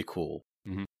something really cool,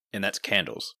 and that's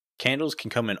candles. Candles can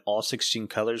come in all 16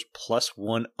 colors plus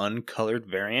one uncolored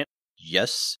variant.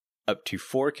 Yes. Up to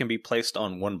 4 can be placed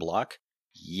on one block.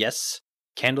 Yes.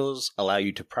 Candles allow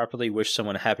you to properly wish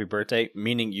someone a happy birthday,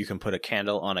 meaning you can put a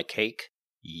candle on a cake.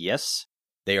 Yes.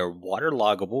 They are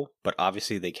waterloggable, but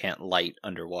obviously they can't light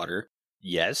underwater.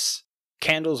 Yes.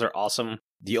 Candles are awesome.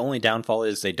 The only downfall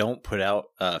is they don't put out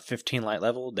 15 light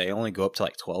level. They only go up to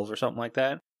like 12 or something like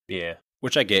that. Yeah.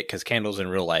 Which I get because candles in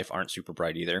real life aren't super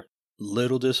bright either.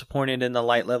 Little disappointed in the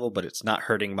light level, but it's not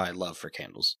hurting my love for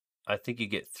candles. I think you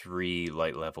get 3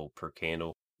 light level per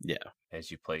candle. Yeah.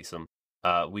 As you place them.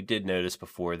 We did notice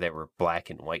before that were black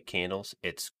and white candles.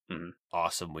 It's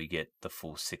awesome. We get the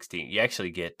full 16. You actually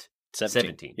get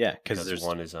 17. Yeah, because there's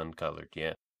one is uncolored.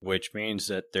 Yeah. Which means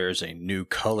that there's a new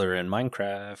color in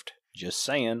Minecraft. Just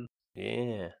saying.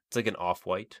 Yeah. It's like an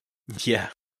off-white. Yeah.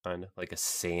 Kind of like a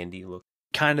sandy look.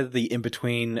 Kind of the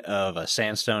in-between of a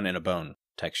sandstone and a bone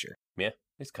texture. Yeah.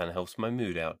 This kind of helps my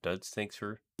mood out, Duds. Thanks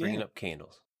for bringing up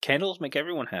candles. Candles make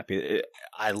everyone happy.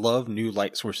 I love new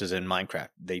light sources in Minecraft.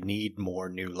 They need more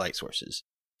new light sources.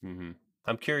 Mm-hmm.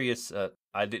 I'm curious.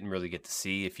 I didn't really get to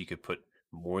see if you could put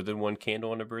more than one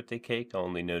candle on a birthday cake. I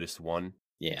only noticed one.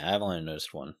 Yeah, I've only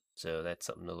noticed one. So that's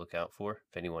something to look out for.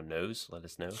 If anyone knows, let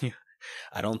us know.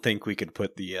 I don't think we could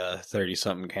put the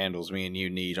 30-something candles me and you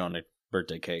need on a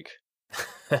birthday cake.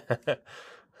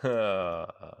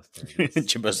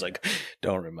 Jimbo's like,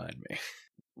 don't remind me.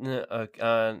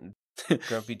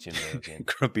 Grumpy Jimbo again.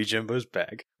 Grumpy Jimbo's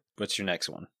back. What's your next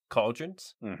one?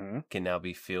 Cauldrons can now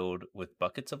be filled with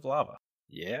buckets of lava.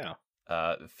 Yeah.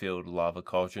 Filled lava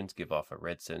cauldrons give off a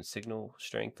redstone signal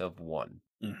strength of 1.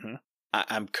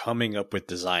 I'm coming up with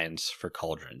designs for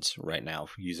cauldrons right now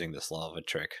using this lava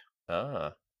trick.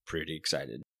 Pretty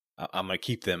excited. I'm going to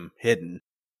keep them hidden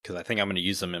because I think I'm going to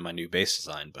use them in my new base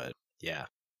design, but yeah.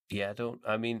 Yeah,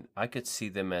 I could see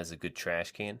them as a good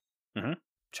trash can.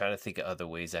 Trying to think of other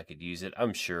ways I could use it.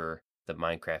 I'm sure the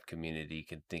Minecraft community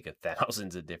can think of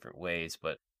thousands of different ways,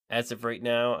 but as of right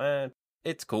now,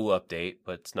 it's a cool update,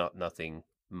 but it's nothing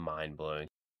mind-blowing.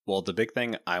 Well, the big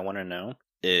thing I want to know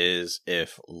is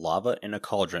if lava in a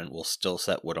cauldron will still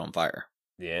set wood on fire.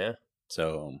 Yeah.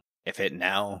 So if it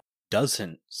now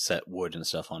doesn't set wood and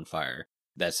stuff on fire,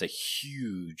 that's a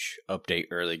huge update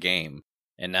early game.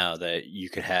 And now that you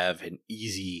could have an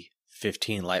easy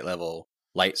 15 light level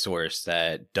light source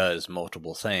that does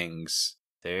multiple things.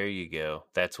 There you go.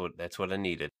 That's what I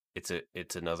needed.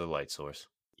 It's another light source.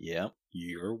 Yeah,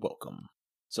 you're welcome.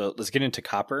 So let's get into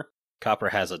copper. Copper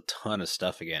has a ton of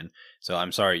stuff again, so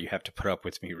I'm sorry you have to put up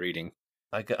with me reading.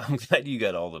 I'm glad you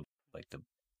got all the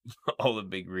all the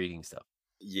big reading stuff.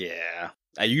 Yeah,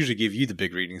 I usually give you the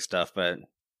big reading stuff, but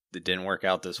it didn't work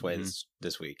out this way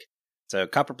this week. So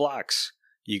copper blocks.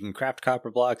 You can craft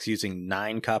copper blocks using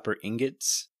 9 copper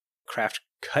ingots. Craft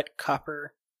cut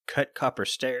copper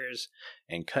stairs,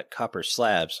 and cut copper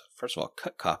slabs. First of all,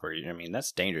 cut copper, I mean,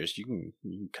 that's dangerous. You can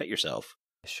cut yourself.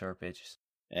 Sharp edges.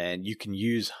 And you can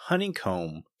use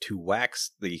honeycomb to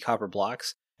wax the copper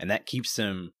blocks, and that keeps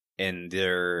them in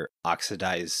their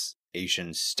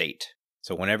oxidization state.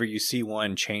 So whenever you see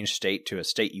one change state to a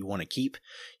state you want to keep,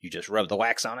 you just rub the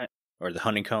wax on it, or the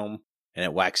honeycomb, and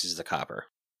it waxes the copper.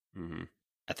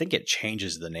 I think it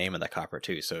changes the name of the copper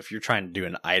too. So if you're trying to do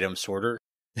an item sorter,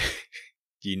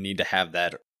 you need to have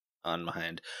that on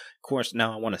mind. Of course,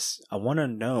 now I want to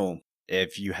know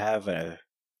if you have a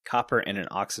copper in an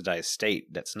oxidized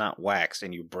state that's not waxed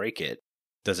and you break it,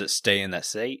 does it stay in that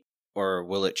state or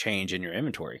will it change in your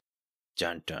inventory?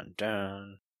 Dun dun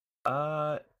dun.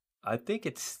 I think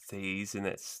it stays in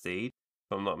that state,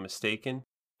 if I'm not mistaken.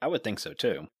 I would think so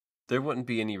too. There wouldn't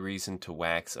be any reason to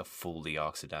wax a fully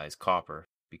oxidized copper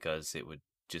because it would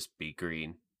just be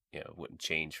green. It wouldn't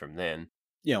change from then.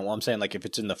 Yeah, well, I'm saying like if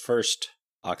it's in the first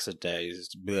oxidation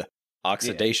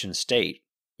state,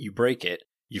 you break it,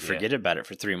 you forget about it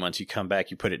for 3 months, you come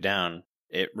back, you put it down,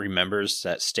 it remembers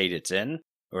that state it's in,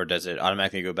 or does it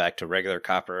automatically go back to regular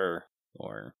copper,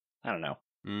 or I don't know.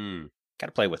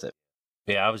 Gotta play with it.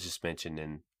 Yeah, I was just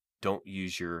mentioning, don't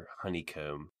use your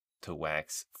honeycomb to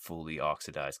wax fully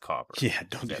oxidized copper. Yeah,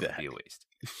 don't do that. That would be a waste.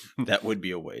 That would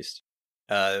be a waste.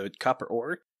 Copper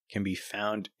ore can be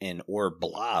found in ore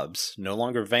blobs, no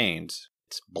longer veins.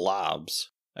 It's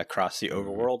blobs across the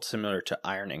overworld, similar to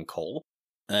iron and coal.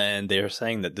 And they're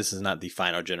saying that this is not the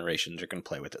final generation. They're going to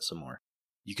play with it some more.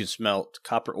 You can smelt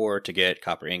copper ore to get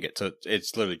copper ingot. So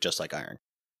it's literally just like iron.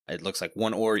 It looks like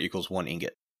 1 ore equals 1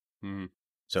 ingot.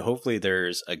 So hopefully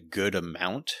there's a good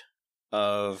amount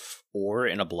of ore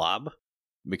in a blob,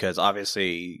 because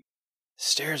obviously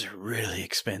stairs are really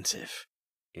expensive.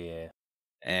 Yeah.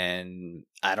 And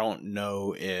I don't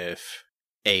know if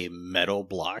a metal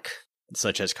block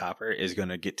such as copper is going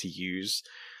to get to use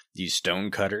the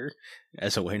stone cutter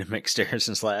as a way to make stairs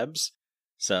and slabs.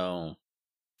 So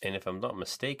And if I'm not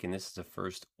mistaken, this is the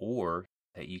first ore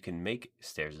that you can make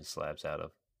stairs and slabs out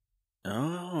of.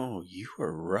 Oh, you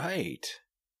are right.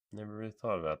 Never really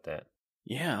thought about that.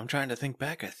 Yeah, I'm trying to think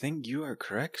back. I think you are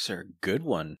correct, sir. Good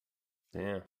one.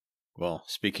 Yeah. Well,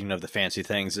 speaking of the fancy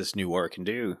things this new ore can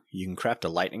do, you can craft a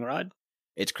lightning rod.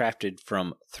 It's crafted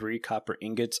from 3 copper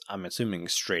ingots, I'm assuming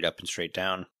straight up and straight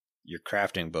down. Your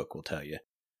crafting book will tell you.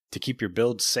 To keep your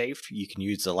build safe, you can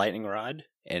use the lightning rod,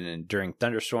 and during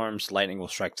thunderstorms, lightning will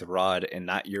strike the rod and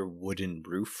not your wooden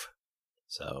roof.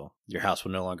 So your house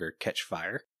will no longer catch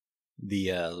fire.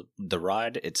 The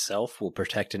rod itself will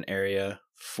protect an area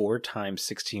 4 times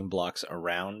 16 blocks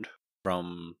around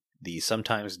from the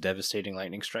sometimes devastating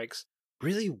lightning strikes.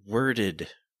 Really worded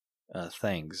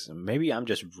things. Maybe I'm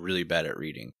just really bad at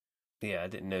reading. Yeah, I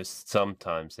didn't know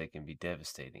sometimes they can be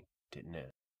devastating. Didn't know.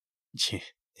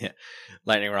 Yeah.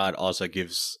 Lightning rod also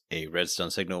gives a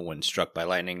redstone signal when struck by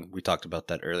lightning. We talked about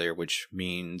that earlier, which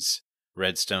means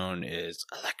redstone is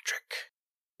electric.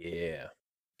 Yeah.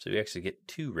 So we actually get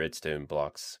 2 redstone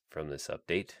blocks from this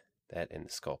update. That and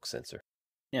the skulk sensor.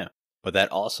 Yeah. But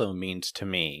that also means to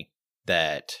me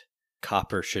that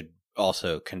copper should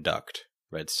also conduct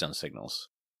redstone signals,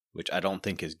 which I don't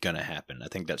think is going to happen. I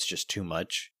think that's just too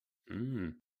much.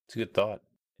 It's a good thought.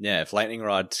 Yeah, if lightning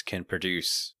rods can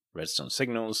produce redstone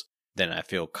signals, then I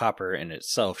feel copper in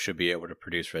itself should be able to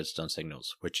produce redstone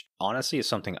signals, which honestly is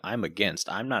something I'm against.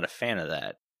 I'm not a fan of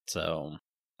that. So,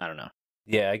 I don't know.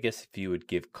 Yeah, I guess if you would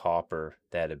give copper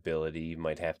that ability, you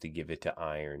might have to give it to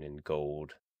iron and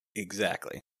gold.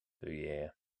 Exactly. So, yeah.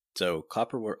 So,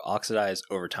 copper will oxidize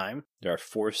over time. There are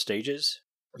 4 stages.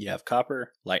 You have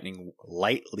copper,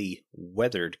 lightly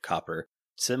weathered copper,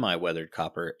 semi-weathered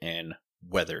copper, and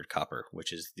weathered copper,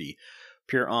 which is the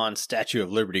pure on Statue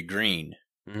of Liberty green.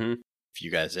 Mm-hmm. If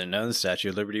you guys didn't know, the Statue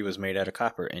of Liberty was made out of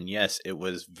copper, and yes, it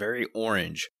was very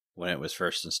orange when it was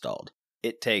first installed.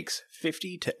 It takes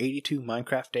 50 to 82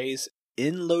 Minecraft days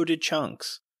in loaded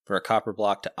chunks for a copper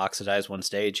block to oxidize one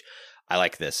stage. I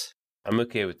like this. I'm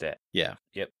okay with that. Yeah.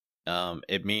 Yep.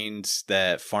 It means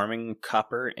that farming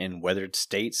copper in weathered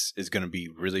states is going to be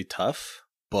really tough,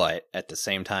 but at the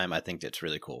same time, I think that's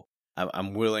really cool.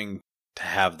 I'm willing to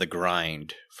have the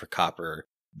grind for copper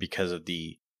because of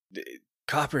the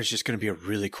copper is just going to be a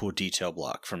really cool detail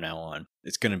block from now on.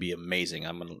 It's going to be amazing.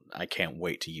 I can't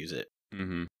wait to use it.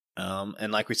 Mm-hmm.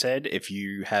 And like we said, if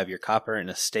you have your copper in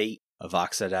a state of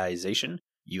oxidization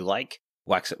you like,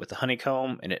 wax it with the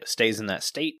honeycomb and it stays in that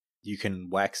state. You can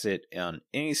wax it on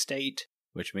any state,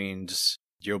 which means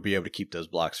you'll be able to keep those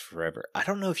blocks forever. I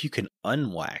don't know if you can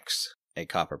unwax a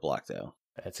copper block, though.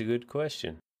 That's a good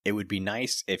question. It would be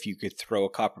nice if you could throw a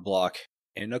copper block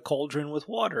in a cauldron with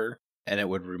water and it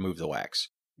would remove the wax.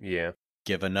 Yeah.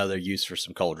 Give another use for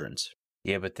some cauldrons.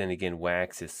 Yeah, but then again,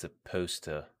 wax is supposed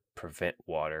to prevent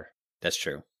water. That's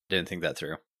true. Didn't think that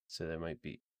through. So there might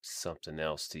be something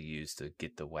else to use to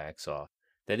get the wax off.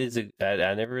 That is I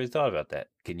never really thought about that.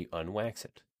 Can you unwax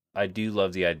it? I do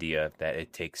love the idea that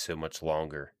it takes so much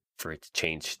longer for it to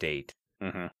change state.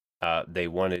 Mm-hmm. They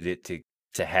wanted it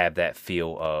to have that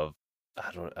feel of,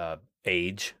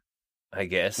 age, I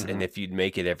guess. Mm-hmm. And if you'd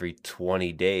make it every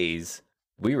 20 days,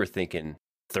 we were thinking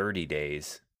 30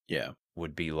 days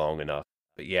would be long enough.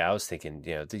 But yeah, I was thinking,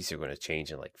 these are going to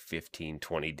change in like 15,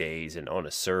 20 days. And on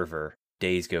a server,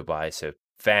 days go by so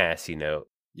fast,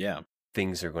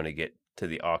 things are going to get to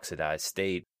the oxidized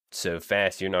state so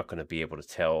fast, you're not going to be able to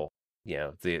tell,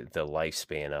 the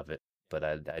lifespan of it. But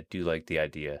I do like the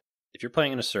idea. If you're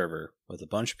playing in a server with a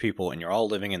bunch of people and you're all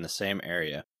living in the same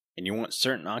area and you want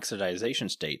certain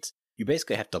oxidization states, you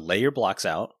basically have to lay your blocks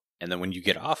out. And then when you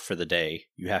get off for the day,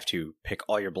 you have to pick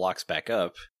all your blocks back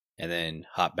up and then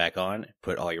hop back on,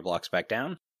 put all your blocks back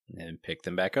down, and then pick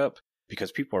them back up.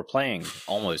 Because people are playing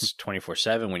almost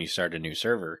 24/7 when you start a new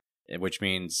server, which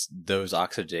means those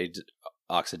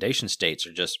oxidation states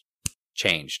are just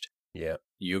changed. Yeah.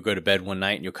 You'll go to bed one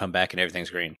night and you'll come back and everything's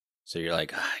green. So you're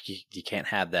like, you can't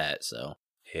have that. So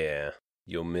yeah,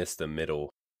 you'll miss the middle,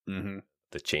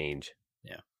 the change.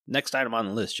 Yeah. Next item on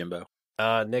the list, Jimbo.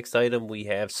 Next item we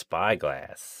have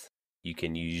spyglass. You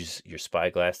can use your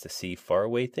spyglass to see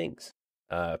faraway things.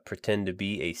 Pretend to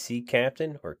be a sea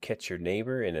captain or catch your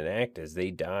neighbor in an act as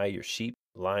they dye your sheep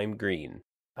lime green.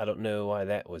 I don't know why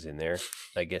that was in there.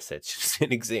 I guess that's just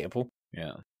an example.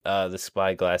 Yeah. The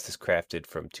spyglass is crafted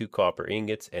from 2 copper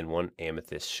ingots and 1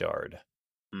 amethyst shard.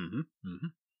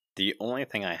 The only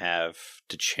thing I have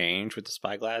to change with the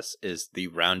spyglass is the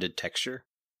rounded texture.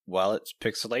 While it's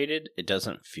pixelated, it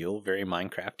doesn't feel very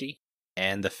Minecrafty.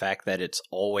 And the fact that it's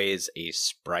always a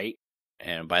sprite,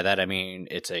 and by that I mean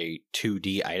it's a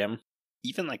 2D item.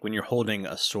 Even like when you're holding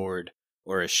a sword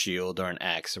or a shield or an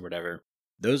axe or whatever,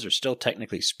 those are still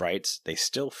technically sprites. They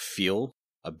still feel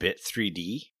a bit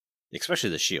 3D, especially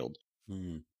the shield.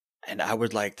 Mm. And I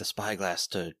would like the spyglass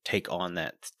to take on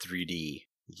that 3D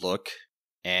look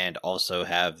and also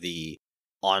have the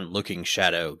on-looking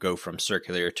shadow go from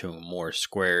circular to a more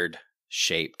squared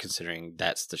shape, considering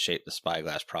that's the shape the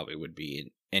spyglass probably would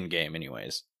be in-game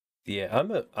anyways. Yeah,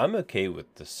 I'm okay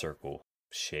with the circle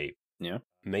shape. Yeah.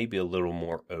 Maybe a little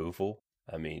more oval.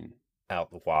 I mean, out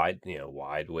wide,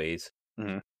 wide ways.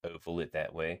 Mm-hmm. Oval it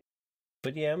that way.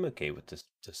 But yeah, I'm okay with the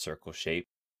circle shape.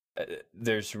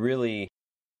 There's really,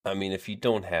 I mean, if you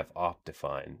don't have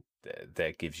Optifine,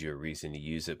 that gives you a reason to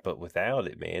use it. But without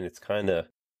it, man, it's kind of,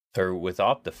 or with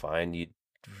Optifine, you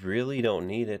really don't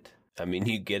need it. I mean,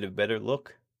 you get a better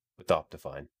look with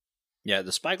Optifine. Yeah,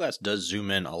 the spyglass does zoom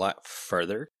in a lot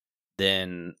further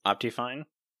than Optifine.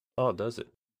 Oh, does it?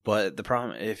 But the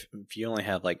problem, if you only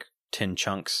have like 10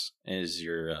 chunks is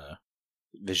your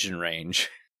vision range,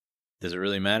 does it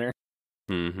really matter?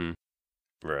 Mm-hmm.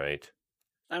 Right.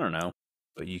 I don't know.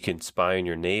 But you can spy on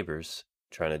your neighbors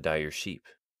trying to dye your sheep.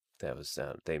 That was,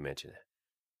 they mentioned it.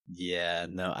 Yeah,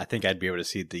 no, I think I'd be able to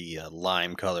see the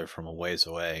lime color from a ways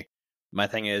away. My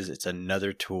thing is, it's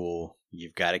another tool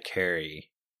you've got to carry,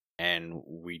 and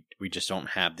we just don't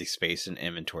have the space and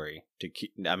inventory to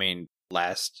keep. I mean,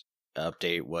 last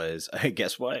update was,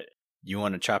 guess what? You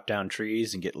want to chop down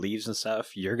trees and get leaves and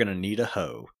stuff? You're gonna need a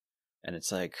hoe. And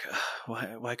it's like,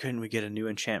 why couldn't we get a new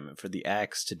enchantment for the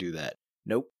axe to do that?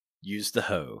 Nope, use the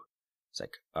hoe. It's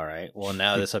like, all right, well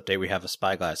now this update we have a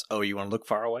spyglass. Oh, you want to look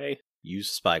far away? Use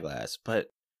the spyglass. But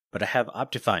I have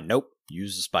Optifine. Nope,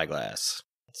 use the spyglass.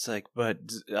 It's like, but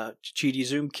cheaty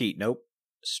zoom key. Nope,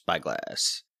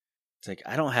 spyglass. It's like,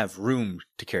 I don't have room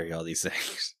to carry all these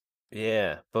things.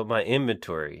 Yeah, but my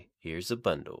inventory, here's a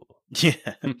bundle. Yeah.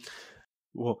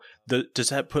 Well, does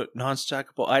that put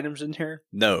non-stackable items in here?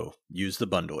 No, use the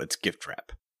bundle. It's gift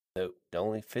wrap. Nope, it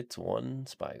only fits one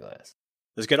spyglass.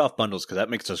 Let's get off bundles because that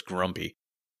makes us grumpy.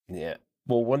 Yeah.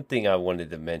 Well, one thing I wanted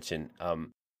to mention,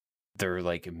 they're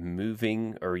like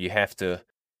moving, or you have to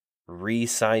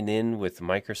re-sign in with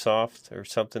Microsoft or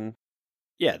something.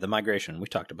 Yeah, the migration. We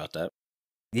talked about that.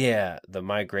 Yeah, the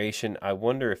migration. I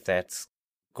wonder if that's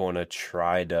going to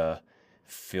try to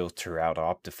filter out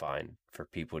Optifine for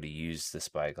people to use the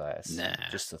spyglass. Nah.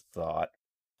 Just a thought.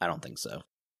 I don't think so.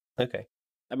 Okay.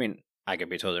 I mean, I could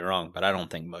be totally wrong, but I don't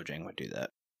think Mojang would do that.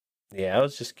 Yeah, I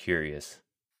was just curious.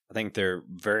 I think they're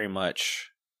very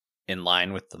much in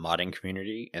line with the modding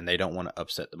community, and they don't want to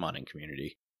upset the modding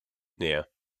community. Yeah,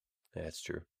 that's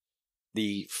true.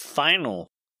 The final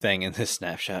thing in this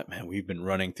snapshot, man, we've been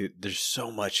running through. There's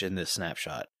so much in this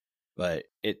snapshot, but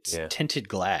it's tinted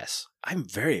glass. I'm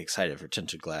very excited for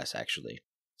tinted glass, actually.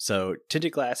 So,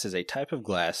 tinted glass is a type of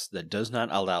glass that does not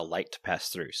allow light to pass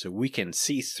through. So, we can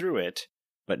see through it,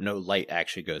 but no light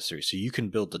actually goes through. So, you can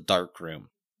build a dark room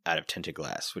out of tinted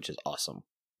glass, which is awesome.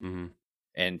 Mm-hmm.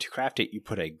 And to craft it, you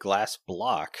put a glass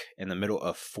block in the middle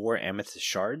of 4 amethyst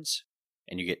shards,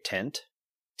 and you get tint.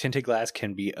 Tinted glass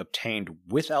can be obtained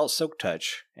without silk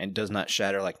touch and does not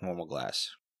shatter like normal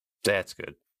glass. That's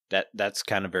good. That's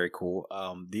kind of very cool.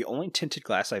 The only tinted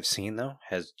glass I've seen, though,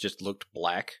 has just looked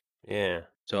black. Yeah.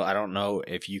 So I don't know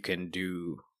if you can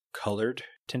do colored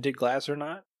tinted glass or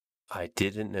not. I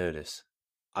didn't notice.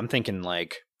 I'm thinking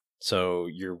so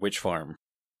your witch farm,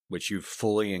 which you've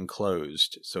fully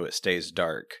enclosed so it stays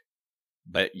dark,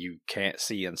 but you can't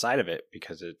see inside of it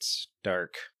because it's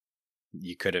dark.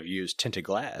 You could have used tinted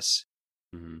glass.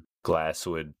 Mm-hmm. Glass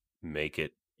would make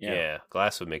it,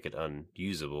 glass would make it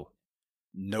unusable.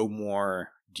 No more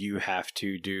do you have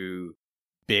to do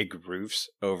big roofs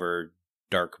over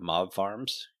dark mob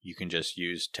farms. You can just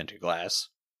use tinted glass.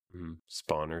 Mm-hmm.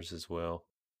 Spawners as well.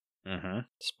 Mm-hmm.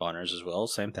 Spawners as well,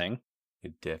 same thing.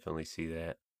 You definitely see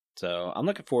that. So I'm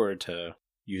looking forward to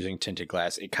using tinted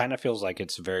glass. It kind of feels like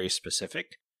it's very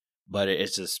specific, but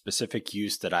it's a specific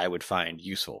use that I would find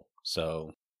useful.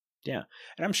 So, yeah.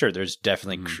 And I'm sure there's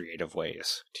definitely creative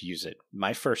ways to use it.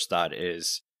 My first thought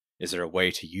is there a way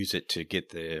to use it to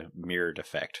get the mirrored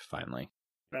effect finally?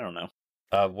 I don't know.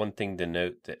 One thing to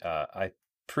note that I'm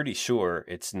pretty sure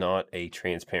it's not a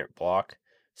transparent block,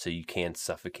 so you can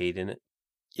suffocate in it.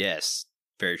 Yes,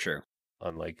 very true.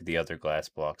 Unlike the other glass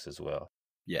blocks as well.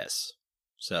 Yes.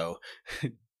 So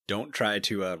don't try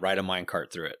to ride a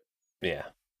minecart through it. Yeah,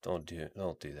 don't do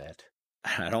that.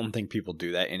 I don't think people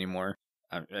do that anymore.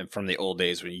 From the old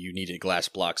days when you needed glass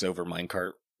blocks over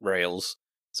minecart rails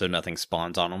so nothing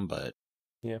spawns on them, but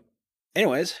yeah.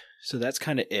 Anyways, so that's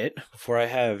kind of it. Before I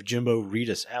have Jimbo read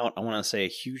us out, I want to say a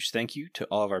huge thank you to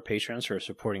all of our patrons for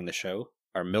supporting the show.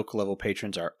 Our milk level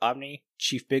patrons are Omni,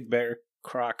 Chief Big Bear,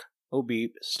 Croc,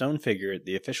 Obeep, Stone Figure,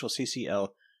 the official CCL,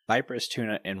 Viperous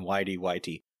Tuna, and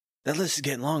YDYT. That list is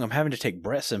getting long. I'm having to take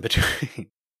breaths in between.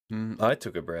 I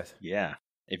took a breath. Yeah.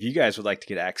 If you guys would like to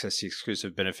get access to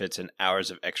exclusive benefits and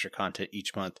hours of extra content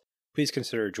each month, please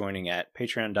consider joining at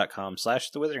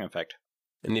patreon.com/The Withering Effect.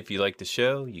 And if you like the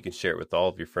show, you can share it with all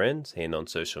of your friends and on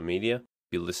social media.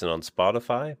 If you listen on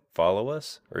Spotify, follow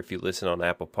us. Or if you listen on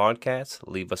Apple Podcasts,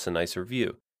 leave us a nice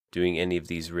review. Doing any of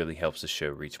these really helps the show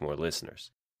reach more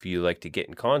listeners. If you'd like to get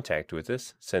in contact with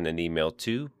us, send an email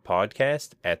to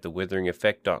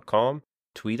podcast@thewitheringeffect.com.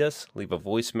 Tweet us, leave a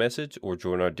voice message, or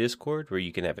join our Discord where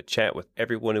you can have a chat with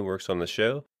everyone who works on the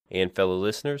show and fellow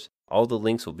listeners. All the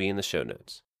links will be in the show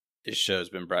notes. This show has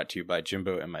been brought to you by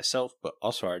Jimbo and myself, but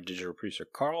also our digital producer,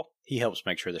 Carl. He helps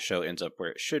make sure the show ends up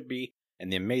where it should be,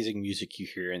 and the amazing music you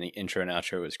hear in the intro and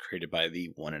outro is created by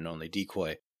the one and only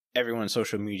Decoy. Everyone's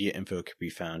social media info can be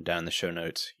found down in the show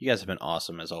notes. You guys have been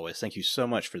awesome as always. Thank you so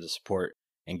much for the support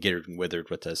and getting withered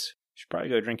with us. You should probably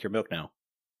go drink your milk now.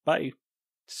 Bye.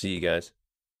 See you guys.